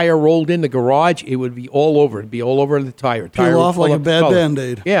hot tire rolled in the garage, it would be all over. It'd be all over the tire. Tire would off pull like a up the bad color.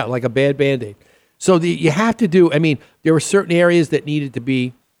 Band-Aid. Yeah, like a bad Band-Aid. So you have to do. I mean, there were certain areas that needed to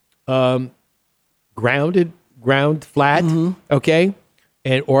be ground flat. Okay,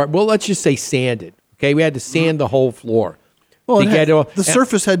 let's just say sanded. Okay, we had to sand the whole floor. Well, to get all- the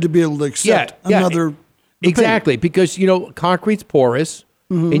surface had to be able to accept another. Exactly, because concrete's porous,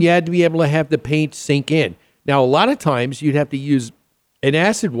 and you had to be able to have the paint sink in. Now, a lot of times you'd have to use an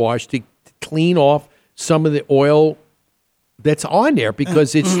acid wash to clean off some of the oil that's on there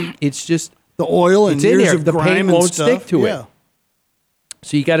because it's just the oil and it's in years there. of The grime paint and won't stuff. stick to Yeah. it.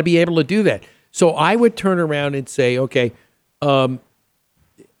 So you got to be able to do that. So I would turn around and say, okay, when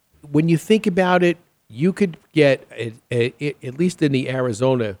you think about it, you could get, at least in the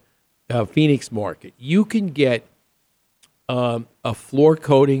Arizona, Phoenix market, you can get a floor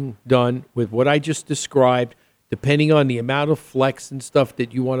coating done with what I just described, depending on the amount of flex and stuff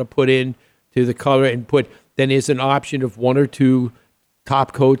that you want to put in to the color and put, then there's an option of 1 or 2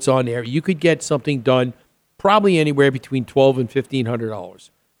 top coats on there. You could get something done probably anywhere between $1,200 and $1,500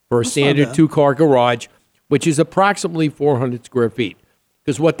 for a That's not standard bad. 2-car garage, which is approximately 400 square feet.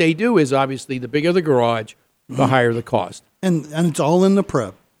 Because what they do is obviously the bigger the garage, the higher the cost. And it's all in the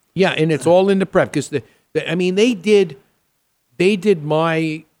prep. Yeah, and it's all in the prep because they did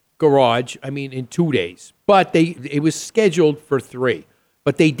my garage, in 2 days, but it was scheduled for 3.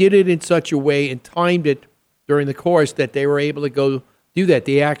 But they did it in such a way and timed it during the course that they were able to go do that.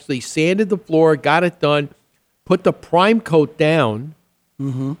 They actually sanded the floor, got it done, put the prime coat down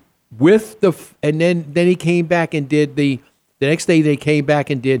with and then he came back and did the next day they came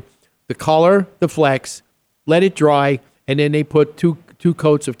back and did the color, the flex, let it dry, and then they put two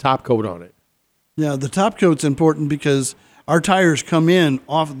coats of top coat on it. Yeah, the top coat's important because our tires come in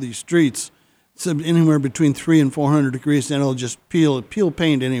off of these streets anywhere between 300 and 400 degrees, and it'll just peel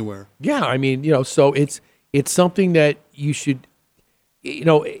paint anywhere. Yeah, so it's something that you should,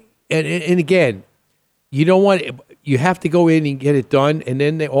 and again, you don't want, you have to go in and get it done, and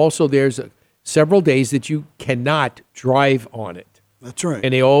then there's several days that you cannot drive on it. That's right.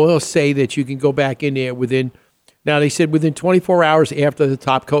 And they always say that you can go back in there now they said within 24 hours after the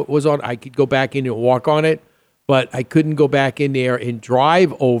top coat was on, I could go back in and walk on it, but I couldn't go back in there and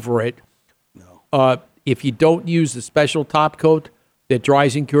drive over it. No. If you don't use the special top coat that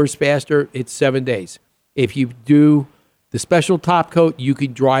dries and cures faster, it's 7 days. If you do the special top coat, you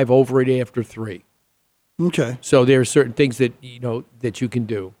can drive over it after 3. Okay. So there are certain things that that you can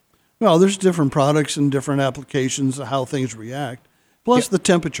do. Well, there's different products and different applications of how things react, plus the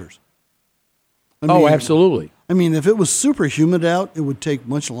temperatures. Absolutely. If it was super humid out, it would take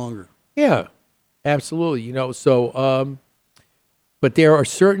much longer. Yeah, absolutely. But there are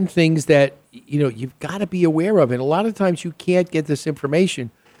certain things that, you've got to be aware of. And a lot of times you can't get this information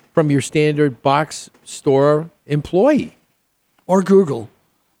from your standard box store employee. Or Google.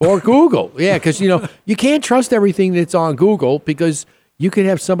 Yeah, because, you can't trust everything that's on Google because you could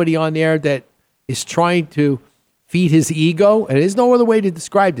have somebody on there that is trying to feed his ego. And there's no other way to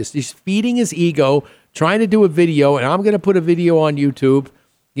describe this. He's feeding his ego, trying to do a video, and I'm going to put a video on YouTube,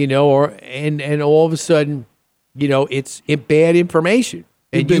 and all of a sudden, it's bad information.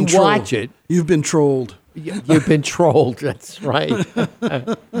 And you watch it. You've been trolled. You've been trolled. That's right.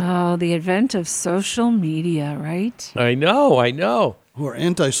 Oh, the advent of social media, right? I know. Or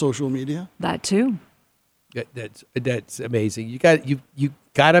anti-social media. That too. That's amazing. You got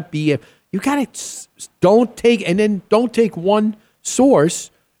to be. Don't take one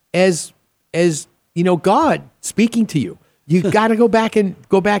source as God speaking to you. You got to go back and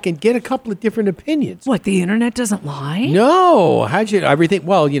get a couple of different opinions. What, the internet doesn't lie? No, everything?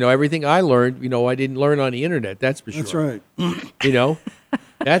 Well, everything I learned, I didn't learn on the internet. That's for sure. That's right.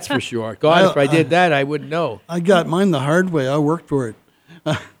 That's for sure. God, if I did that, I wouldn't know. I got mine the hard way. I worked for it.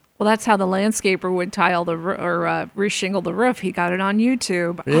 Well, that's how the landscaper would tile reshingle the roof. He got it on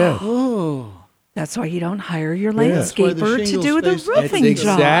YouTube. Yeah. Oh. That's why you don't hire your That's why the landscaper to shingles do the face- roofing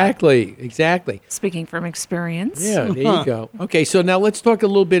job. Exactly. Speaking from experience. Yeah, there you go. Okay, so now let's talk a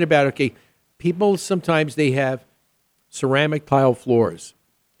little bit about, people sometimes they have ceramic tile floors,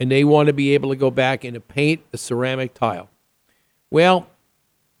 and they want to be able to go back and paint a ceramic tile. Well,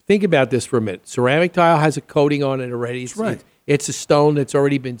 think about this for a minute. Ceramic tile has a coating on it already. That's right. It's a stone that's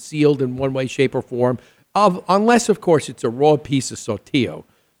already been sealed in one way, shape, or form, unless, of course, it's a raw piece of Saltillo.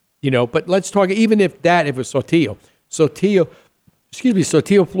 But let's talk, even if it's Saltillo.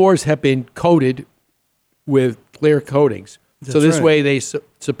 Saltillo floors have been coated with clear coatings. So That's this right. way they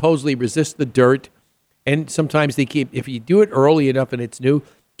supposedly resist the dirt. And sometimes they if you do it early enough and it's new,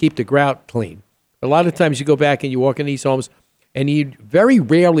 keep the grout clean. A lot of times you go back and you walk in these homes, and very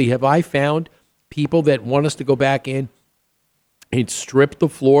rarely have I found people that want us to go back in and strip the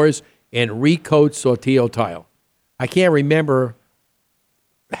floors and recoat Saltillo tile. I can't remember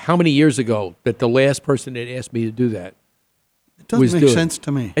how many years ago that the last person that asked me to do that It doesn't make sense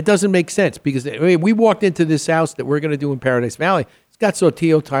to me. It doesn't make sense because we walked into this house that we're going to do in Paradise Valley. It's got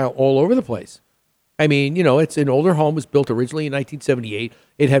Saltillo tile all over the place. It's an older home. It was built originally in 1978.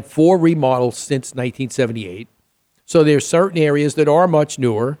 It had 4 remodels since 1978. So there's certain areas that are much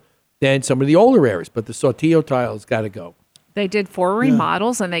newer than some of the older areas, but the Saltillo tile has got to go. They did 4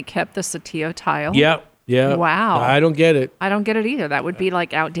 remodels and they kept the Satillo tile. Yeah. Wow. I don't get it. I don't get it either. That would be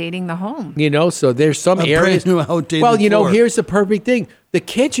like outdating the home. So there's some A areas. brand new outdated Well, floor. here's the perfect thing. The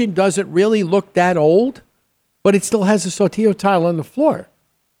kitchen doesn't really look that old, but it still has a Sotillo tile on the floor.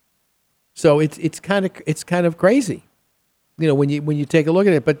 So it's kind of crazy, when you take a look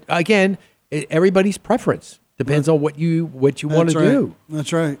at it. But again, everybody's preference depends on what you want to do.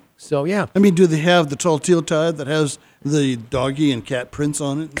 That's right. So yeah. I mean, do they have the Sotillo tile that has the doggy and cat prints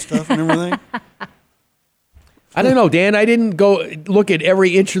on it and stuff and everything? I don't know, Dan. I didn't go look at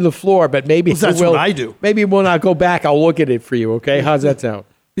every inch of the floor, but maybe Well, that's we'll- what I do. Maybe when I go back, I'll look at it for you. Okay, how's that sound?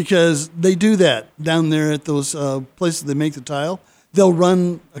 Because they do that down there at those places they make the tile. They'll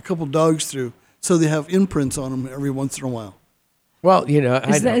run a couple dogs through, so they have imprints on them every once in a while. Well,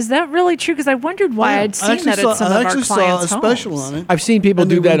 Is that really true? Because I wondered why I'd seen that at some of our clients' saw a special homes. on it. I've seen people And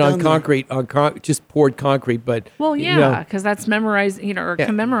they do that went on down there. concrete, just poured concrete. But Well, you yeah, know, because that's memorizing, or Yeah.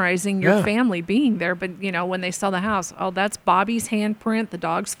 commemorizing your Yeah. family being there. But when they sell the house, oh, that's Bobby's handprint, the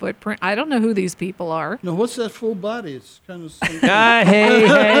dog's footprint. I don't know who these people are. No, what's that full body? It's kind of.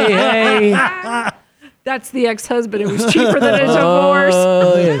 hey. That's the ex-husband. It was cheaper than a divorce.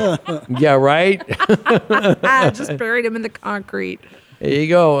 Oh, yeah, right. Just buried him in the concrete. There you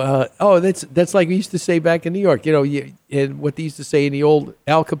go. That's like we used to say back in New York. And what they used to say in the old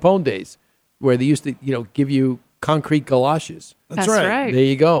Al Capone days, where they used to give you concrete galoshes. That's right. There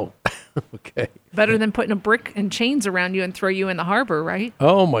you go. Okay. Better than putting a brick and chains around you and throw you in the harbor, right?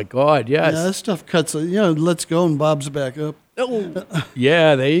 Oh my God! Yes. Yeah, that stuff cuts. Let's go and bobs back up.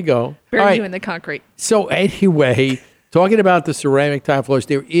 Yeah, there you go. Bury All right. you in the concrete. So anyway, talking about the ceramic tile floors,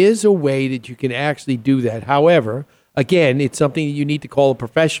 there is a way that you can actually do that. However, again, it's something that you need to call a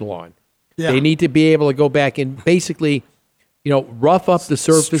professional on. Yeah. They need to be able to go back and basically, rough up the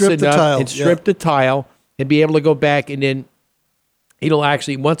surface Strip the enough tile, and strip the tile and be able to go back, and then it'll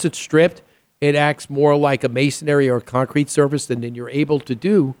actually, once it's stripped, it acts more like a masonry or concrete surface, and then you're able to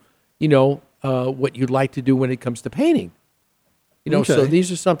do, what you'd like to do when it comes to painting. So Okay.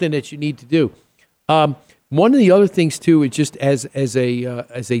 these are something that you need to do. One of the other things too is just as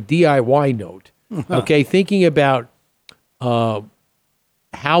a DIY note. Okay, thinking about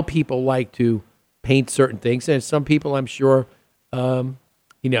how people like to paint certain things, and some people, I'm sure,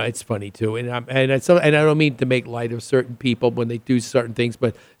 it's funny too. And I don't mean to make light of certain people when they do certain things,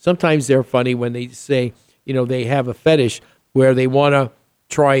 but sometimes they're funny when they say, they have a fetish where they want to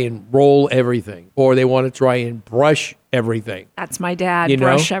try and roll everything, or they want to try and brush everything. That's my dad.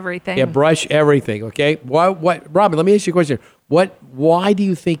 Brush everything. Yeah, brush everything. Okay. What, Robin? Let me ask you a question. Why do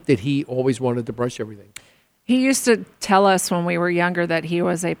you think that he always wanted to brush everything? He used to tell us when we were younger that he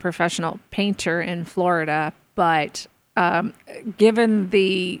was a professional painter in Florida, but given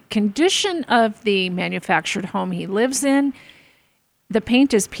the condition of the manufactured home he lives in, the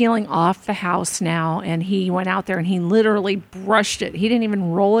paint is peeling off the house now, and he went out there and he literally brushed it. He didn't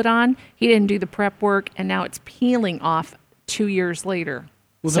even roll it on. He didn't do the prep work, and now it's peeling off 2 years later.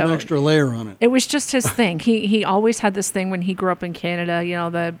 With an extra layer on it. It was just his thing. He always had this thing when he grew up in Canada,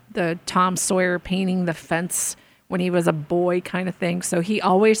 the Tom Sawyer painting the fence when he was a boy kind of thing. So he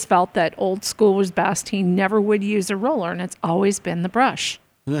always felt that old school was best. He never would use a roller, and it's always been the brush.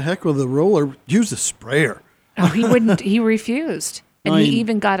 And the heck with the roller, use a sprayer. Oh, he wouldn't. He refused. And he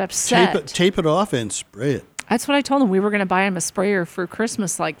even got upset. Tape it off and spray it. That's what I told him. We were going to buy him a sprayer for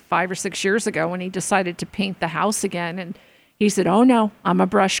Christmas like 5 or 6 years ago when he decided to paint the house again. And he said, "Oh, no, I'm a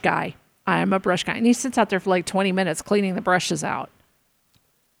brush guy. I am a brush guy." And he sits out there for like 20 minutes cleaning the brushes out.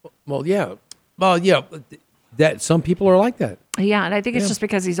 Well, yeah. That some people are like that. Yeah, and I think it's just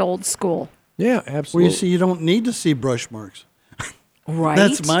because he's old school. Yeah, Well, absolutely. you see, you don't need to see brush marks. Right.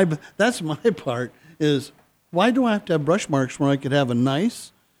 That's my part is, why do I have to have brush marks when I could have a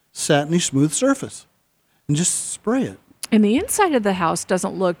nice, satiny, smooth surface and just spray it? And the inside of the house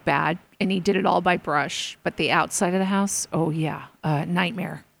doesn't look bad, and he did it all by brush. But the outside of the house, oh, yeah,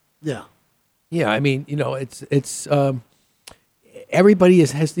 nightmare. Yeah. Yeah, I mean, it's everybody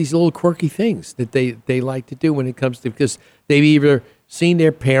has these little quirky things that they like to do when it comes to, because they've either seen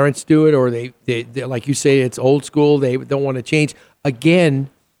their parents do it, or they like you say, it's old school. They don't want to change. Again,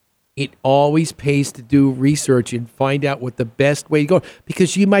 it always pays to do research and find out what the best way to go,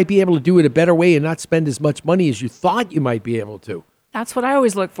 because you might be able to do it a better way and not spend as much money as you thought you might be able to. That's what I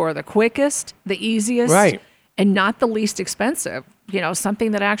always look for, the quickest, the easiest, Right. and not the least expensive.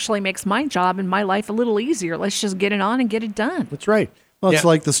 Something that actually makes my job and my life a little easier. Let's just get it on and get it done. That's right. Well, it's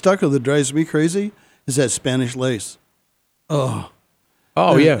like the stucco that drives me crazy is that Spanish lace. Oh,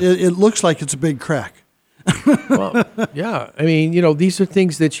 yeah. It looks like it's a big crack. Well, yeah. I mean, these are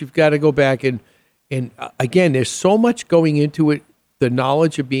things that you've got to go back and And again, there's so much going into it. The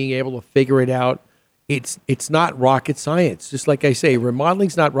knowledge of being able to figure it out. It's not rocket science. Just like I say,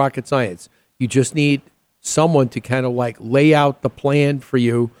 remodeling's not rocket science. You just need someone to kind of like lay out the plan for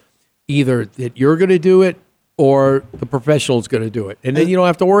you, either that you're going to do it or the professional's going to do it. And then you don't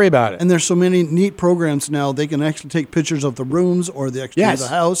have to worry about it. And there's so many neat programs now. They can actually take pictures of the rooms or the exterior of the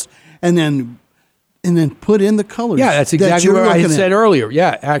house and then put in the colors. Yeah, that's exactly what I had said earlier.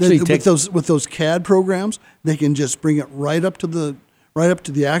 Yeah, actually with those CAD programs, they can just bring it right up to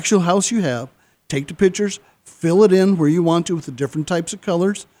the actual house you have. Take the pictures, fill it in where you want to with the different types of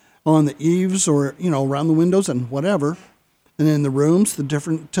colors on the eaves or around the windows and whatever, and in the rooms the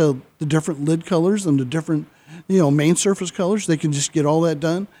different lid colors and the different main surface colors. They can just get all that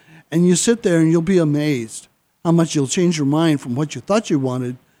done, and you sit there and you'll be amazed how much you'll change your mind from what you thought you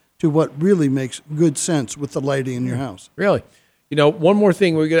wanted to what really makes good sense with the lighting in your house. Really, one more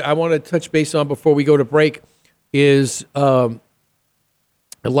thing I want to touch base on before we go to break is.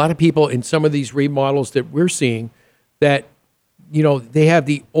 A lot of people in some of these remodels that we're seeing that, they have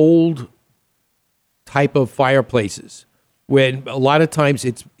the old type of fireplaces when a lot of times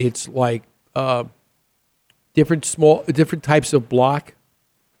it's like different types of block,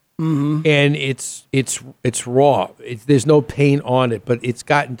 and it's raw. There's no paint on it, but it's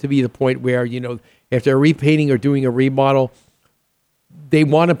gotten to be the point where if they're repainting or doing a remodel, they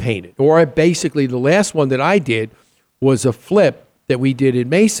want to paint it. Or basically, the last one that I did was a flip that we did in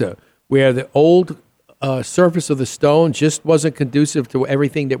Mesa, where the old surface of the stone just wasn't conducive to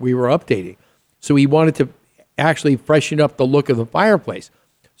everything that we were updating. So we wanted to actually freshen up the look of the fireplace.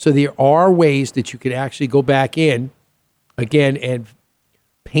 So there are ways that you could actually go back in again and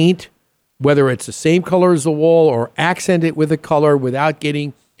paint, whether it's the same color as the wall or accent it with a color without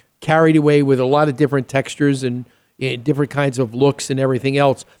getting carried away with a lot of different textures and different kinds of looks and everything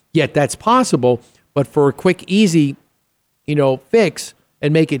else. Yet that's possible, but for a quick, easy fix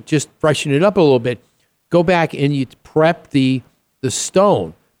and make it just freshen it up a little bit, go back and you prep the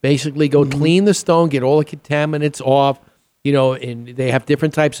stone. Basically go clean the stone, get all the contaminants off, and they have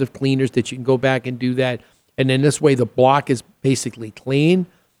different types of cleaners that you can go back and do that. And then this way the block is basically clean.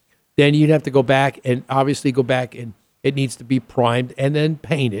 Then you'd have to go back and it needs to be primed and then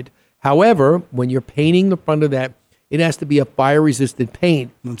painted. However, when you're painting the front of that, it has to be a fire-resistant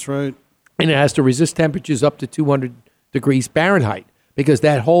paint. That's right. And it has to resist temperatures up to 200 degrees Fahrenheit, because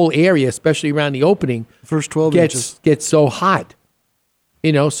that whole area, especially around the opening, first 12 inches gets so hot.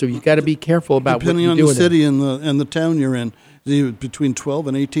 So you got to be careful about depending what on you're the doing city and the town you're in, between 12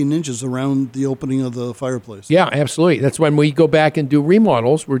 and 18 inches around the opening of the fireplace. Yeah, absolutely. That's when we go back and do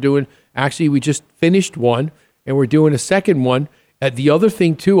remodels. We just finished one, and we're doing a second one. The other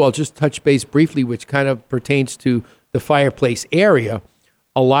thing too, I'll just touch base briefly, which kind of pertains to the fireplace area.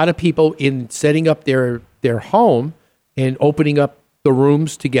 A lot of people in setting up their home and opening up the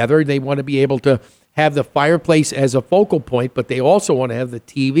rooms together, they want to be able to have the fireplace as a focal point, but they also want to have the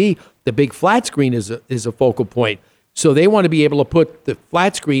TV, the big flat screen is a focal point. So they want to be able to put the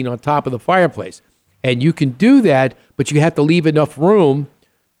flat screen on top of the fireplace. And you can do that, but you have to leave enough room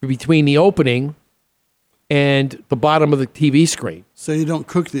between the opening and the bottom of the TV screen. So you don't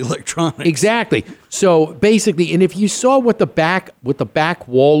cook the electronics. Exactly. So basically, and if you saw what the back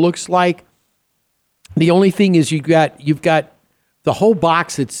wall looks like, the only thing is you've got the whole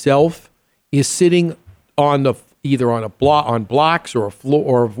box itself is sitting on either on blocks or a floor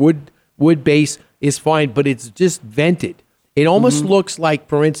or a wood base is fine, but it's just vented. It almost looks like,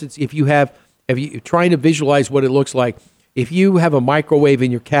 for instance, if you're trying to visualize what it looks like, if you have a microwave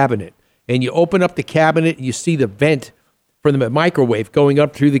in your cabinet and you open up the cabinet and you see the vent from the microwave going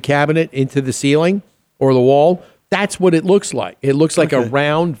up through the cabinet into the ceiling or the wall, that's what it looks like. It looks like a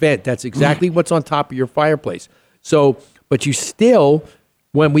round vent. That's exactly what's on top of your fireplace. So, but you still,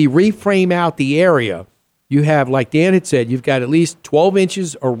 when we reframe out the area, you have, like Dan had said, you've got at least 12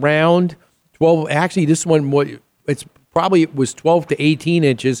 inches around 12. Actually, this one, it was 12 to 18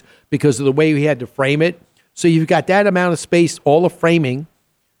 inches because of the way we had to frame it. So you've got that amount of space. All the framing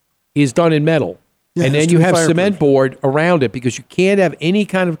is done in metal. Yeah, and then you have cement board around it because you can't have any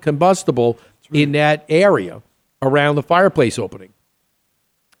kind of combustible in that area around the fireplace opening.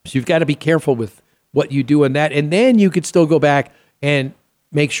 So you've got to be careful with what you do in that. And then you could still go back and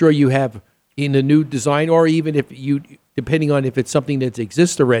make sure you have in the new design, or even if you, depending on if it's something that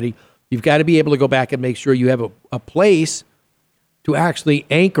exists already, you've got to be able to go back and make sure you have a place to actually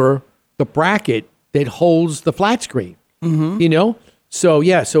anchor the bracket that holds the flat screen, So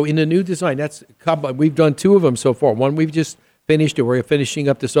in the new design, we've done two of them so far. One we've just finished, and we're finishing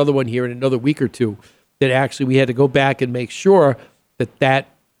up this other one here in another week or two, that actually we had to go back and make sure that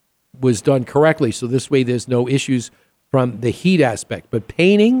was done correctly. So this way there's no issues from the heat aspect. But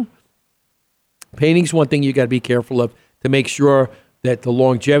painting's one thing you got to be careful of to make sure that the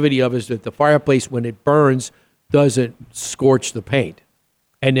longevity of it is that the fireplace, when it burns, doesn't scorch the paint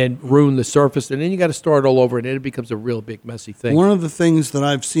and then ruin the surface. And then you got to start all over, and then it becomes a real big messy thing. One of the things that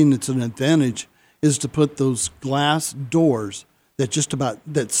I've seen that's an advantage is to put those glass doors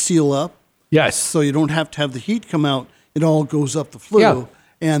that seal up. Yes. So you don't have to have the heat come out. It all goes up the flue. Yeah.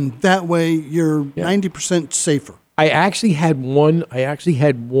 And that way you're 90% safer. I actually had one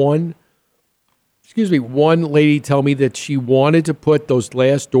lady tell me that she wanted to put those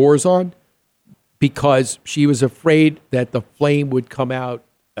glass doors on because she was afraid that the flame would come out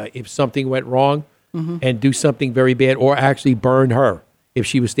if something went wrong and do something very bad, or actually burn her if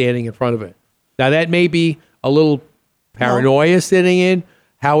she was standing in front of it. Now, that may be a little paranoia sitting in.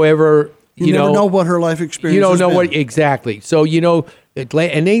 However, you never know what her life experience You don't has know been. what exactly. So,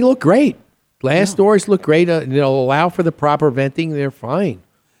 and they look great. Glass doors look great. They'll allow for the proper venting. They're fine.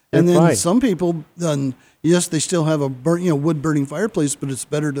 And then fine. some people, yes, they still have a wood burning fireplace, but it's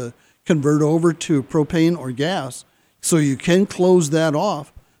better to convert over to propane or gas, so you can close that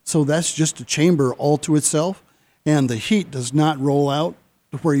off. So that's just a chamber all to itself, and the heat does not roll out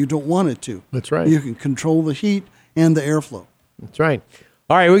to where you don't want it to. That's right. You can control the heat and the airflow. That's right.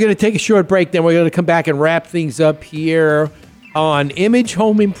 All right, we're going to take a short break. Then we're going to come back and wrap things up here on Image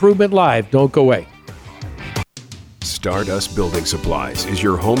Home Improvement Live. Don't go away. Stardust Building Supplies is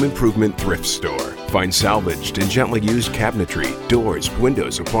your home improvement thrift store. Find salvaged and gently used cabinetry, doors,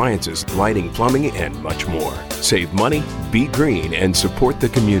 windows, appliances, lighting, plumbing, and much more. Save money, be green, and support the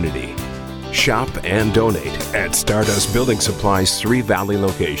community. Shop and donate at Stardust Building Supplies' 3 Valley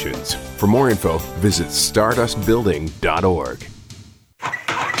locations. For more info, visit stardustbuilding.org.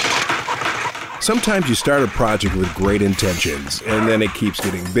 Sometimes you start a project with great intentions, and then it keeps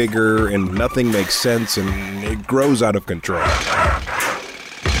getting bigger, and nothing makes sense, and it grows out of control.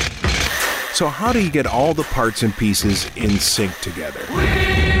 So how do you get all the parts and pieces in sync together?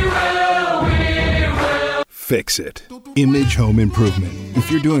 Fix it. Image Home Improvement. If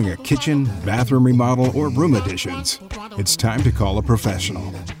you're doing a kitchen, bathroom remodel, or room additions, it's time to call a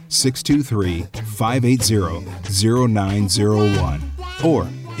professional. 623-580-0901 or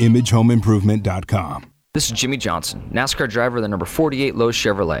imagehomeimprovement.com. This is Jimmy Johnson, NASCAR driver of the number 48 Lowe's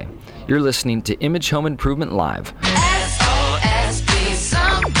Chevrolet. You're listening to Image Home Improvement Live. SOS, please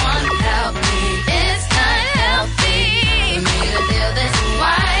someone help me. It's not healthy for me to feel this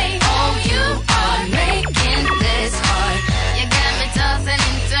way. Oh, you are making this hard. You got me tossing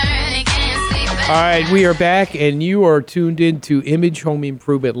and turning, can't sleep at All right, we are back, and you are tuned in to Image Home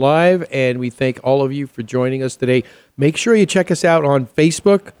Improvement Live, and we thank all of you for joining us today. Make sure you check us out on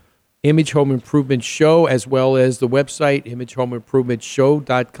Facebook, Image Home Improvement Show, as well as the website,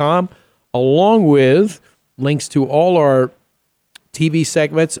 imagehomeimprovement.show.com, along with links to all our TV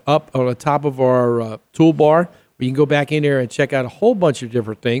segments up on the top of our toolbar. You can go back in there and check out a whole bunch of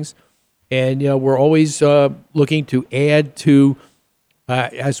different things. And we're always looking to add to,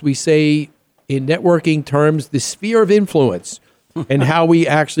 as we say in networking terms, the sphere of influence and how we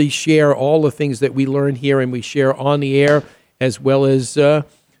actually share all the things that we learn here and we share on the air, as well as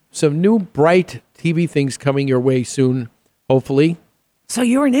some new bright TV things coming your way soon, hopefully. So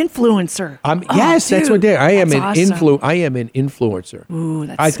you're an influencer. Yes, that's what they. I am that's an awesome. I am an influencer. Ooh,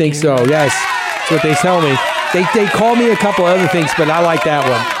 that's I think scary. so. Yes, that's what they tell me. They call me a couple other things, but I like that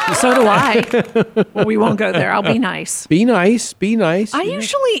one. So do I. Well, we won't go there. I'll be nice. Be nice. Be nice. I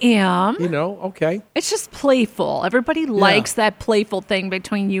usually am. Okay. It's just playful. Everybody likes that playful thing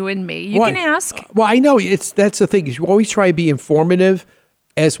between you and me. You can ask. Well, I know that's the thing. You always try to be informative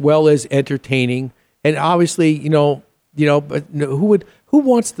as well as entertaining, and obviously, but who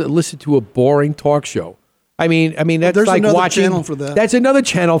wants to listen to a boring talk show? I mean, that's there's like another watching. channel for that. That's another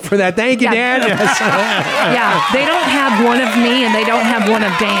channel for that. Thank you, Dan. Yes. Yeah, they don't have one of me and they don't have one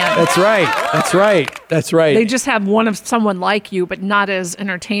of Dan. That's right. That's right. That's right. They just have one of someone like you, but not as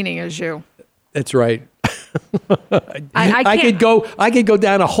entertaining as you. That's right. I could go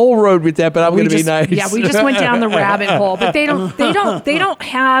down a whole road with that, but I'm going to be nice. Yeah, we just went down the rabbit hole, but they don't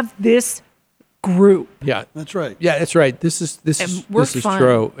have this group. Yeah, that's right. Yeah, that's right. This is we're this is fun.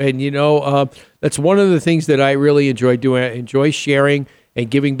 true, and that's one of the things that I really enjoy doing. I enjoy sharing and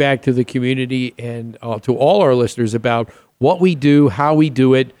giving back to the community and to all our listeners about what we do, how we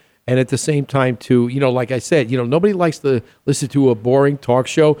do it, and at the same time, to like I said, nobody likes to listen to a boring talk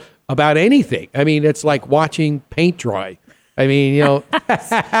show about anything. I mean, it's like watching paint dry. I mean,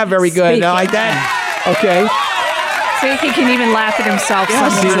 very good. I like that. Okay. See, he can even laugh at himself.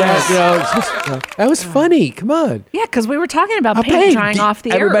 See sometimes. that? That was funny. Come on. Yeah, because we were talking about paint Paint. drying off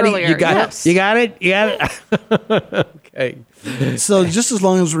the Everybody, air earlier. you got Yes. it. You got it. You got it. Okay. So just as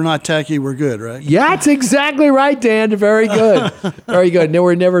long as we're not tacky, we're good, right? Yeah, that's exactly right, Dan. Very good. Very good. No,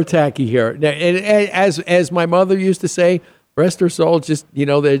 we're never tacky here. Now, and as my mother used to say, rest her soul, just,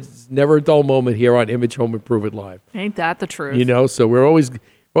 there's never a dull moment here on Image Home Improvement Live. Ain't that the truth? So we're always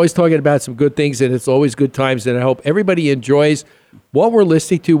talking about some good things, and it's always good times. And I hope everybody enjoys what we're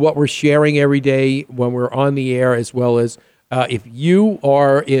listening to, what we're sharing every day when we're on the air, as well as if you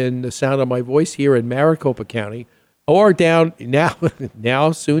are in the sound of my voice here in Maricopa County, or down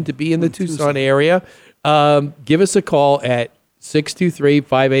now soon to be in the Tucson area, give us a call at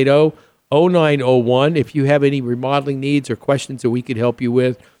 623-580-0901 if you have any remodeling needs or questions that we could help you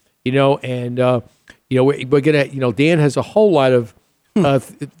with. We're gonna, Dan has a whole lot of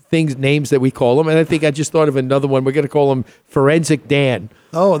names that we call them, and I think I just thought of another one. We're gonna call him Forensic Dan.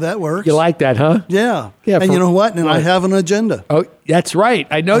 Oh, that works. You like that, huh? Yeah. Yeah, And you know what? And I have an agenda. Oh, that's right.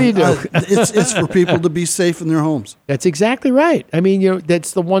 I know you do. It's for people to be safe in their homes. That's exactly right. I mean,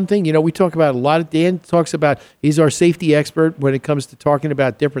 that's the one thing, we talk about a lot. Dan talks about, he's our safety expert when it comes to talking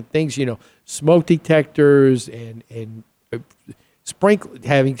about different things, smoke detectors and sprinkler,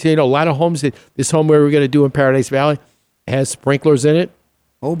 having, a lot of homes, this home where we're going to do in Paradise Valley has sprinklers in it.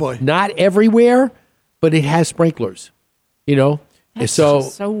 Oh boy. Not everywhere, but it has sprinklers, That's so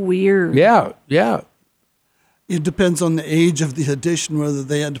just so weird. Yeah. It depends on the age of the addition, whether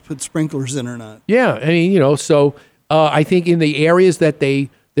they had to put sprinklers in or not. Yeah, I mean, so I think in the areas that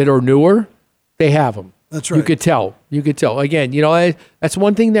are newer, they have them. That's right. You could tell. Again, that's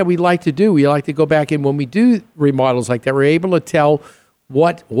one thing that we like to do. We like to go back and when we do remodels like that, we're able to tell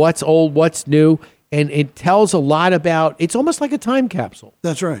what's old, what's new, and it tells a lot about. It's almost like a time capsule.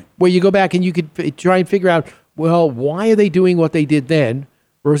 That's right. Where you go back and you could try and figure out, well, why are they doing what they did then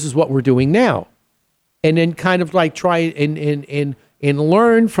versus what we're doing now? And then kind of like try and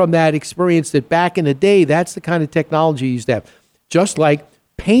learn from that experience that back in the day, that's the kind of technology you used to have. Just like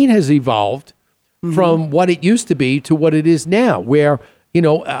paint has evolved from what it used to be to what it is now, where,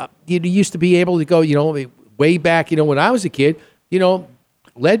 you used to be able to go, way back, when I was a kid,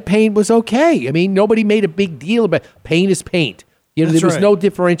 lead paint was okay. I mean, nobody made a big deal about paint is paint. There was no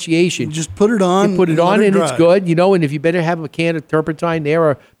differentiation. You just put it on. You put it and on let and it's dry. good, and if you better have a can of turpentine there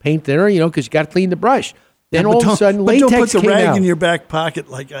or paint thinner, because you got to clean the brush. Then all of a sudden, but latex don't put the came rag out. in your back pocket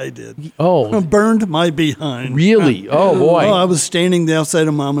like I did. Oh. Burned my behind. Really? Oh, boy. Well, I was standing the outside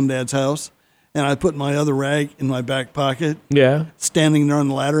of Mom and Dad's house, and I put my other rag in my back pocket. Yeah. Standing there on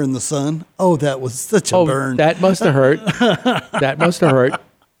the ladder in the sun. Oh, that was such a burn. That must have hurt. That must have hurt.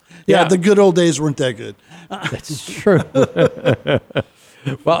 Yeah, the good old days weren't that good. That's true.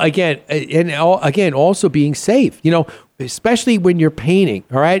 Well, again, also being safe, especially when you're painting.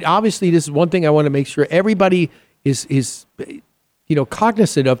 All right. Obviously, this is one thing I want to make sure everybody is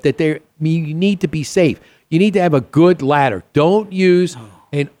cognizant of, that you need to be safe. You need to have a good ladder. Don't use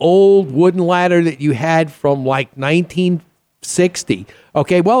an old wooden ladder that you had from like 1960.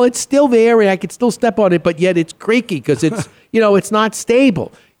 Okay. Well, it's still there and I could still step on it, but yet it's creaky because it's, it's not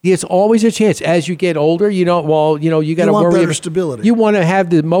stable. There's always a chance as you get older, you got to worry better about stability. You want to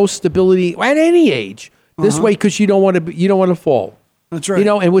have the most stability at any age. This way, because you don't want to fall. That's right.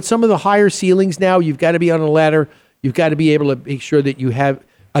 And with some of the higher ceilings now, you've got to be on a ladder. You've got to be able to make sure that you have,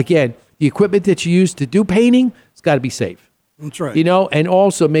 again, the equipment that you use to do painting. It's got to be safe. That's right. And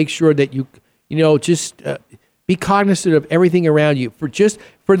also make sure that you just be cognizant of everything around you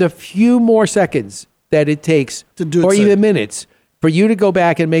for the few more seconds that it takes, to do it or safe. even minutes, for you to go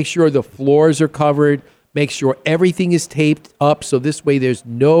back and make sure the floors are covered, make sure everything is taped up, so this way there's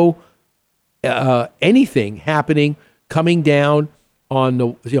no anything happening coming down on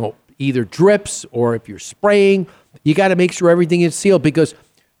the either drips or if you're spraying. You got to make sure everything is sealed, because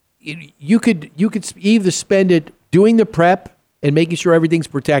you could either spend it doing the prep and making sure everything's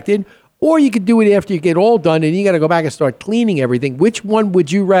protected, or you could do it after you get all done and you got to go back and start cleaning everything. Which one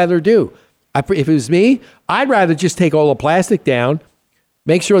would you rather do? If it was me, I'd rather just take all the plastic down,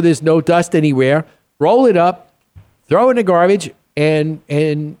 make sure there's no dust anywhere, roll it up, throw it in the garbage, and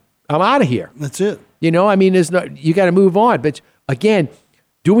I'm out of here. That's it. You got to move on. But again,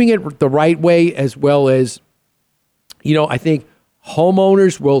 doing it the right way, as well as, I think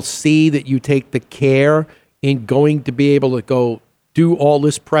homeowners will see that you take the care in going to be able to go do all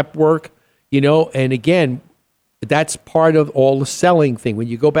this prep work, and again, that's part of all the selling thing. When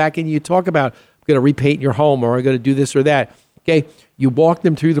you go back and you talk about, I'm going to repaint your home, or I'm going to do this or that, okay, you walk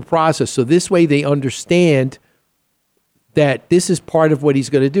them through the process. So this way they understand that this is part of what he's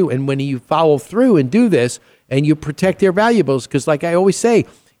going to do. And when you follow through and do this, and you protect their valuables. Because like I always say,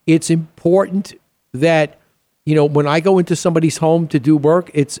 it's important that, when I go into somebody's home to do work,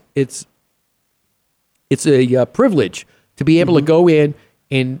 it's a privilege to be able to go in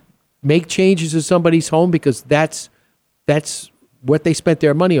and make changes to somebody's home, because that's what they spent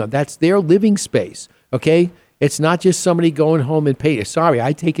their money on. That's their living space, okay? It's not just somebody going home and paying. Sorry,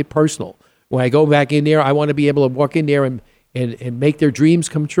 I take it personal. When I go back in there, I want to be able to walk in there and make their dreams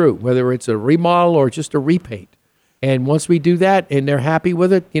come true, whether it's a remodel or just a repaint. And once we do that and they're happy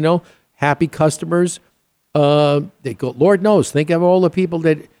with it, happy customers, they go, Lord knows, think of all the people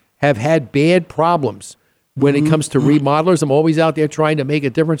that have had bad problems when it comes to remodelers. I'm always out there trying to make a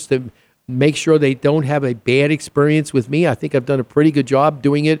difference to make sure they don't have a bad experience with me. I think I've done a pretty good job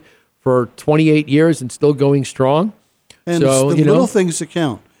doing it for 28 years and still going strong. And so, it's the little things that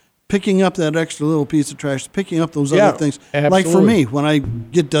count. Picking up that extra little piece of trash, picking up those other things. Absolutely. Like for me, when I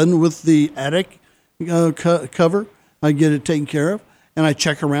get done with the attic cover, I get it taken care of, and I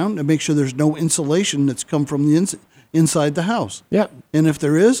check around and make sure there's no insulation that's come from the inside the house. Yeah. And if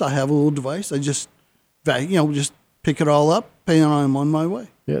there is, I have a little device. I just pick it all up, and I'm on my way.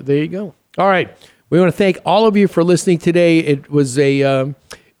 Yeah, there you go. All right. We want to thank all of you for listening today. It was a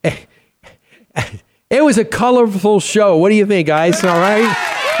colorful show. What do you think, guys? All right?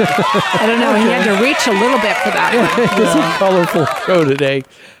 I don't know. He had to reach a little bit for that one. It's a colorful show today.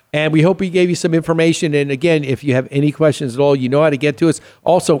 And we hope we gave you some information. And again, if you have any questions at all, you know how to get to us.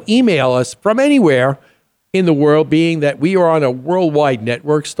 Also, email us from anywhere in the world, being that we are on a worldwide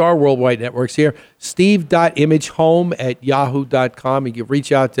network, Star Worldwide Networks here, steve.imagehome@yahoo.com. You can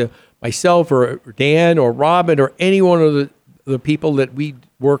reach out to myself or Dan or Robin or any one of the people that we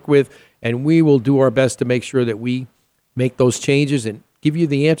work with, and we will do our best to make sure that we make those changes and give you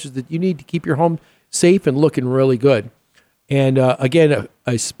the answers that you need to keep your home safe and looking really good. And again,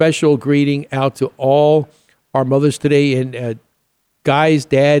 a special greeting out to all our mothers today. And guys,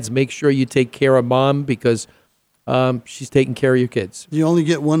 dads, make sure you take care of mom, because she's taking care of your kids. You only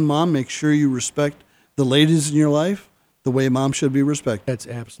get one mom. Make sure you respect the ladies in your life the way mom should be respected. That's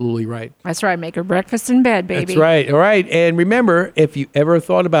absolutely right. That's right. Make her breakfast in bed, baby. That's right. All right. And remember, if you ever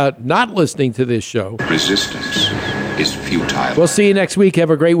thought about not listening to this show, resistance is futile. We'll see you next week.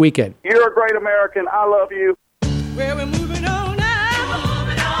 Have a great weekend. You're a great American. I love you. Well, we're moving on now. We're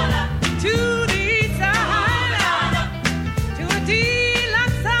moving on up to